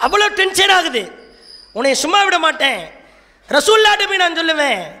 அவ்வளோ டென்ஷன் ஆகுது. உன்னை சும்மா விட மாட்டேன், ரசூலுல்லாஹ்விடமே நான்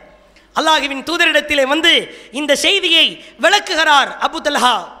சொல்லுவேன். அல்லாஹ்வின் தூதரிடத்திலே வந்து இந்த செய்தியை விளக்குகிறார் அபூ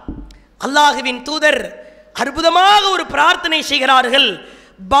தல்ஹா. அல்லாஹ்வின் தூதர் அற்புதமாக ஒரு பிரார்த்தனை செய்கிறார்கள்.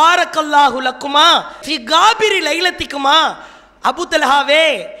 பாரக்கல்லாஹு லக்குமா ஃபி காபிரி லைலத்திக்குமா. அபூ தல்ஹாவே,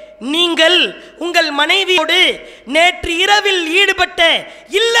 நீங்கள் உங்கள் மனைவியோடு நேற்று இரவில் ஈடுபட்ட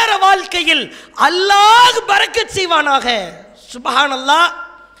இல்லற வாழ்க்கையில் அல்லாஹ் பரக்கத் செய்வானாக. சுப்ஹானல்லாஹ்.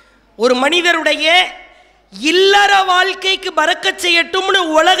 ஒரு மனிதருடைய இல்லற வாழ்க்கைக்கு பரக்கத் செய்யட்டும்னு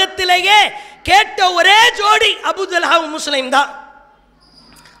உலகத்திலேயே கேட்ட ஒரே ஜோடி அபூ தல்ஹா உம்மு சுலைம் தான்.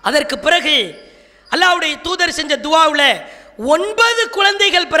 அதற்கு பிறகு அல்லாஹ்வுடைய தூதர் செஞ்ச துஆவுல 9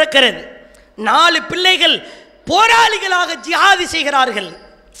 குழந்தைகள் பிறக்கிறது. 4 பிள்ளைகள் போராளிகளாக ஜிஹாது செய்கிறார்கள்.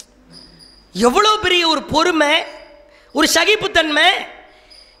 எவ்வளோ பெரிய ஒரு பொறுமை, ஒரு சகிப்புத்தன்மை.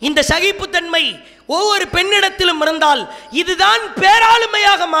 இந்த சகிப்புத்தன்மை ஒவ்வொரு பெண்ணிடத்திலும் இருந்தால் இதுதான்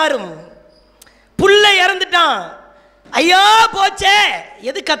பேராளுமையாக மாறும். புள்ள இறந்துட்டான், ஐயா போச்சே,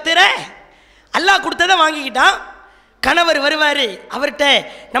 எது கத்துற? அல்லாஹ் கொடுத்ததை வாங்கிக்கிட்டான். கணவர் வருவார், அவர்கிட்ட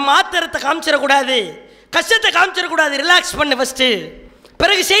நம்ம ஆத்திரத்தை காமிச்சிடக்கூடாது, கஷ்டத்தை காமிச்சிடக்கூடாது, ரிலாக்ஸ் பண்ணு ஃபஸ்ட்டு,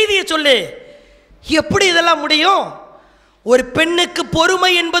 பிறகு செய்தியை சொல்லு. எப்படி இதெல்லாம் முடியும்? ஒரு பெண்ணுக்கு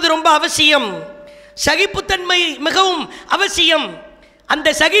பொறுமை என்பது ரொம்ப அவசியம், சகிப்புத்தன்மை மிகவும் அவசியம். அந்த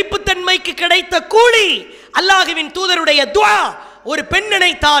சகிப்புத்தன்மைக்கு கிடைத்த கூலி அல்லாஹ்வின் தூதருடைய துஆ. ஒரு பெண்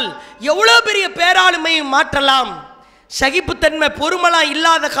நினைத்தால் எவ்வளோ பெரிய பேராளுமையை மாற்றலாம். சகிப்புத்தன்மை பொறுமலாம்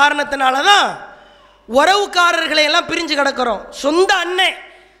இல்லாத காரணத்தினால தான் உறவுக்காரர்களை எல்லாம் பிரிஞ்சு கிடக்கிறோம். சொந்த அண்ணன்,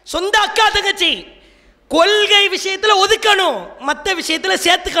 சொந்த அக்கா தங்கச்சி, கொள்கை விஷயத்தில் ஒதுக்கணும், மற்ற விஷயத்தில்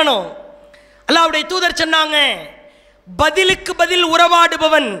சேர்த்துக்கணும். அல்லாஹ்வுடைய தூதர் சொன்னாங்க, பதிலுக்கு பதில்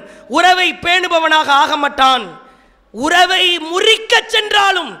உறவாடுபவன் உறவை பேணுபவனாக ஆக மாட்டான். உறவை முறிக்க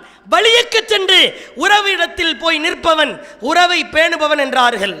சென்றாலும் பலியக்க சென்று உறவிடத்தில் போய் நிற்பவன் உறவை பேணுபவன்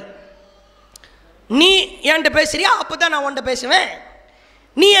என்றார்கள். நீ என்கிட்ட பேசுறியா, அப்பதான் நான் உன்கிட்ட பேசுவேன்.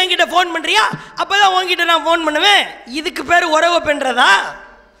 நீ என்கிட்ட ஃபோன் பண்றியா, அப்பதான் உன்கிட்ட நான் ஃபோன் பண்ணுவேன். இதுக்கு பேர் உறவை பெண்றதா?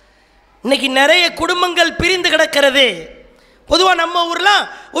 இன்னைக்கு நிறைய குடும்பங்கள் பிரிந்து கிடக்கிறது. பொதுவாக நம்ம ஊர்லாம்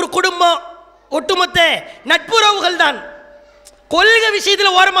ஒரு குடும்பம் ஒட்டுமொத்த நட்புறவுகள் தான். கொள்கை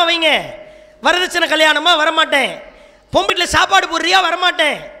விஷயத்தில் ஓரமாக வைங்க. வரதட்சணை கல்யாணமா, வரமாட்டேன். பொம்பிட்டில் சாப்பாடு போடுறியா,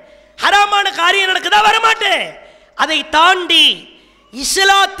 வரமாட்டேன். ஹராமான காரியம் நடக்குதா, வரமாட்டேன். அதை தாண்டி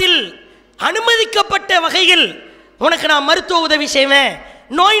இஸ்லாத்தில் அனுமதிக்கப்பட்ட வகையில் உனக்கு நான் மருத்துவ உதவி செய்வேன்,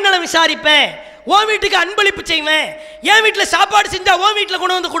 நோய் நலம் விசாரிப்பேன், உன் வீட்டுக்கு அன்பளிப்பு செய்வேன், என் வீட்டில் சாப்பாடு செஞ்சா உன் வீட்டில்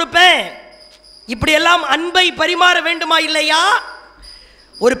கொண்டு வந்து கொடுப்பேன். இப்படியெல்லாம் அன்பை பரிமாற வேண்டுமா இல்லையா?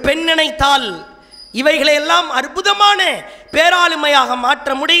 ஒரு பெண் நினைத்தால் இவைகளை எல்லாம் அற்புதமான பேராளுமையாக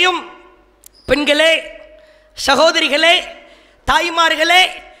மாற்ற முடியும். பெண்களே, சகோதரிகளே, தாய்மார்களே,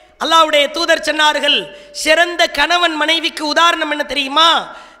 அல்லாஹ்வுடைய தூதர் சொன்னார்கள், சிறந்த கணவன் மனைவிக்கு உதாரணம் என்ன தெரியுமா?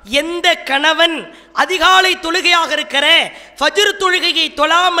 எந்த கணவன் அதிகாலை தொழுகையாக இருக்கிற ஃபஜ்ர் தொழுகையை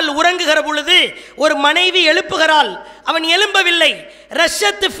தொழாமல் உறங்குகிற பொழுது ஒரு மனைவி எழுப்புகிறாள், அவன் எழும்பவில்லை,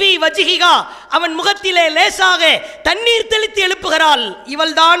 ரஷத் ஃபி வஜ்ஹிஹா, அவன் முகத்திலே லேசாக தண்ணீர் தெளித்து எழுப்புகிறாள்,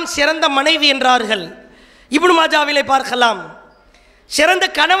 இவள்தான் சிறந்த மனைவி என்றார்கள். இப்னு மாஜாவிலே பார்க்கலாம். சிறந்த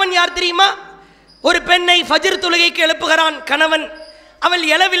கணவன் யார் தெரியுமா? ஒரு பெண்ணை ஃபஜ்ர் தொழுகைக்கு எழுப்புகிறான் கணவன், அவள்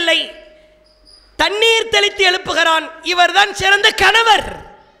எழவில்லை, தண்ணீர் தெளித்து எழுப்புகிறான், இவர்தான் சிறந்த கணவர்.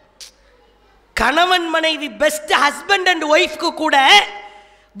 கணவன் மனைவி பெஸ்ட் ஹஸ்பண்ட் அண்ட் ஒய்ஃப்க்கு கூட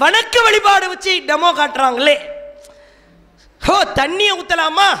வணக்க வழிபாடு வச்சு டெமோ காட்டுறாங்களே. ஓ, தண்ணியை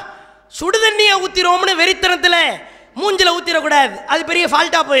ஊற்றலாமா, சுடு தண்ணியை ஊற்றிரோம்னு வெறித்தனத்தில் மூஞ்சில் ஊற்றிடக்கூடாது, அது பெரிய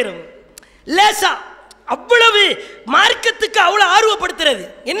ஃபால்ட்டாக போயிடும். லேசா அவ்வளவு மார்க்கத்துக்கு அவ்வளோ ஆர்வப்படுத்துறது.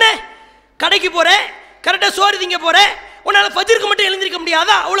 என்ன, கடைக்கு போகிற, கரெக்டாக சோறு திங்க போகிற, உன்னால் ஃபஜ்ருக்கு மட்டும் எழுந்திருக்க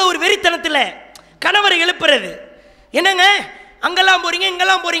முடியாதா? அவ்வளோ ஒரு வெறித்தனத்தில் கணவரை எழுப்புறது. என்னங்க அங்கெல்லாம் போகிறீங்க,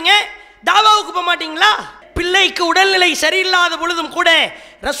 இங்கெல்லாம் போகிறீங்க, தாவாவுக்கு போக மாட்டீங்களா? பிள்ளைக்கு உடல்நிலை சரியில்லாத பொழுதும் கூட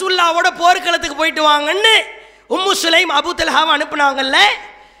ரசூல்லாவோட போர்க்களத்துக்கு போயிட்டு வாங்கன்னு உம்மு சுலைம் அபூ தல்ஹாவை அனுப்புனாங்கல்ல.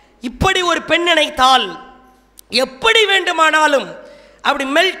 இப்படி ஒரு பெண் நினைத்தால் எப்படி வேண்டுமானாலும் அப்படி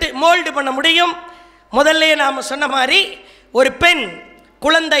மோல்டு பண்ண முடியும். முதல்ல நாம் சொன்ன மாதிரி ஒரு பெண்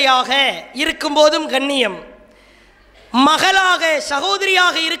குழந்தையாக இருக்கும்போதும் கண்ணியம், மகளாக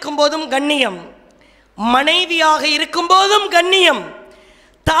சகோதரியாக இருக்கும்போதும் கண்ணியம், மனைவியாக இருக்கும்போதும் கண்ணியம்,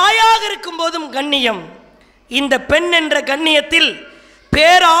 தாயாக இருக்கும்போதும் கண்ணியம். இந்த பெண் என்ற கண்ணியத்தில்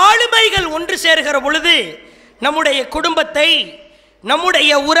பேராளுமைகள் ஒன்று சேர்கிற பொழுது நம்முடைய குடும்பத்தை,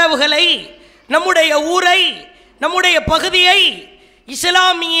 நம்முடைய உறவுகளை, நம்முடைய ஊரை, நம்முடைய பகுதியை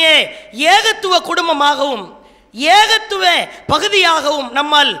இஸ்லாமிய ஏகத்துவ குடும்பமாகவும் ஏகத்துவ பகுதியாகவும்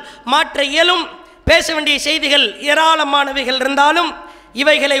நம்மால் மாற்ற இயலும். பேச வேண்டிய செய்திகள் ஏராளமானவைகள் இருந்தாலும்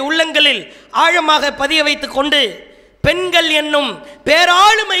இவைகளை உள்ளங்களில் ஆழமாக பதிய வைத்துக் கொண்டு பெண்கள் என்னும்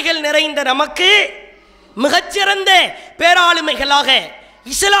பேராளுமைகள் நிறைந்த நமக்கு மிகச்சிறந்த பேராளுமைகளாக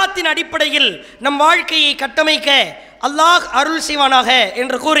இஸ்லாத்தின் அடிப்படையில் நம் வாழ்க்கையை கட்டமைக்க அல்லாஹ் அருள் செய்வானாக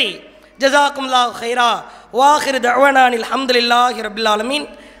என்று கூறி ஜஸாக்குமுல்லாஹு கைரா வாஹிர் தஅவானானில் ஹம்துலில்லாஹி ரப்பில் ஆலமீன்.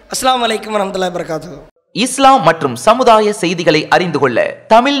 அஸ்ஸலாமு அலைக்கும் வரஹ்மத்துல்லாஹி வபரகாத்துஹு. இஸ்லாம் மற்றும் சமுதாய செய்திகளை அறிந்து கொள்ள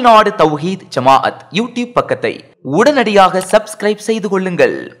தமிழ்நாடு தௌஹீத் ஜமாஅத் யூடியூப் பக்கத்தை உடனடியாக சப்ஸ்கிரைப் செய்து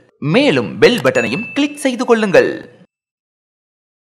கொள்ளுங்கள். மேலும் பெல் பட்டனையும் கிளிக் செய்து கொள்ளுங்கள்.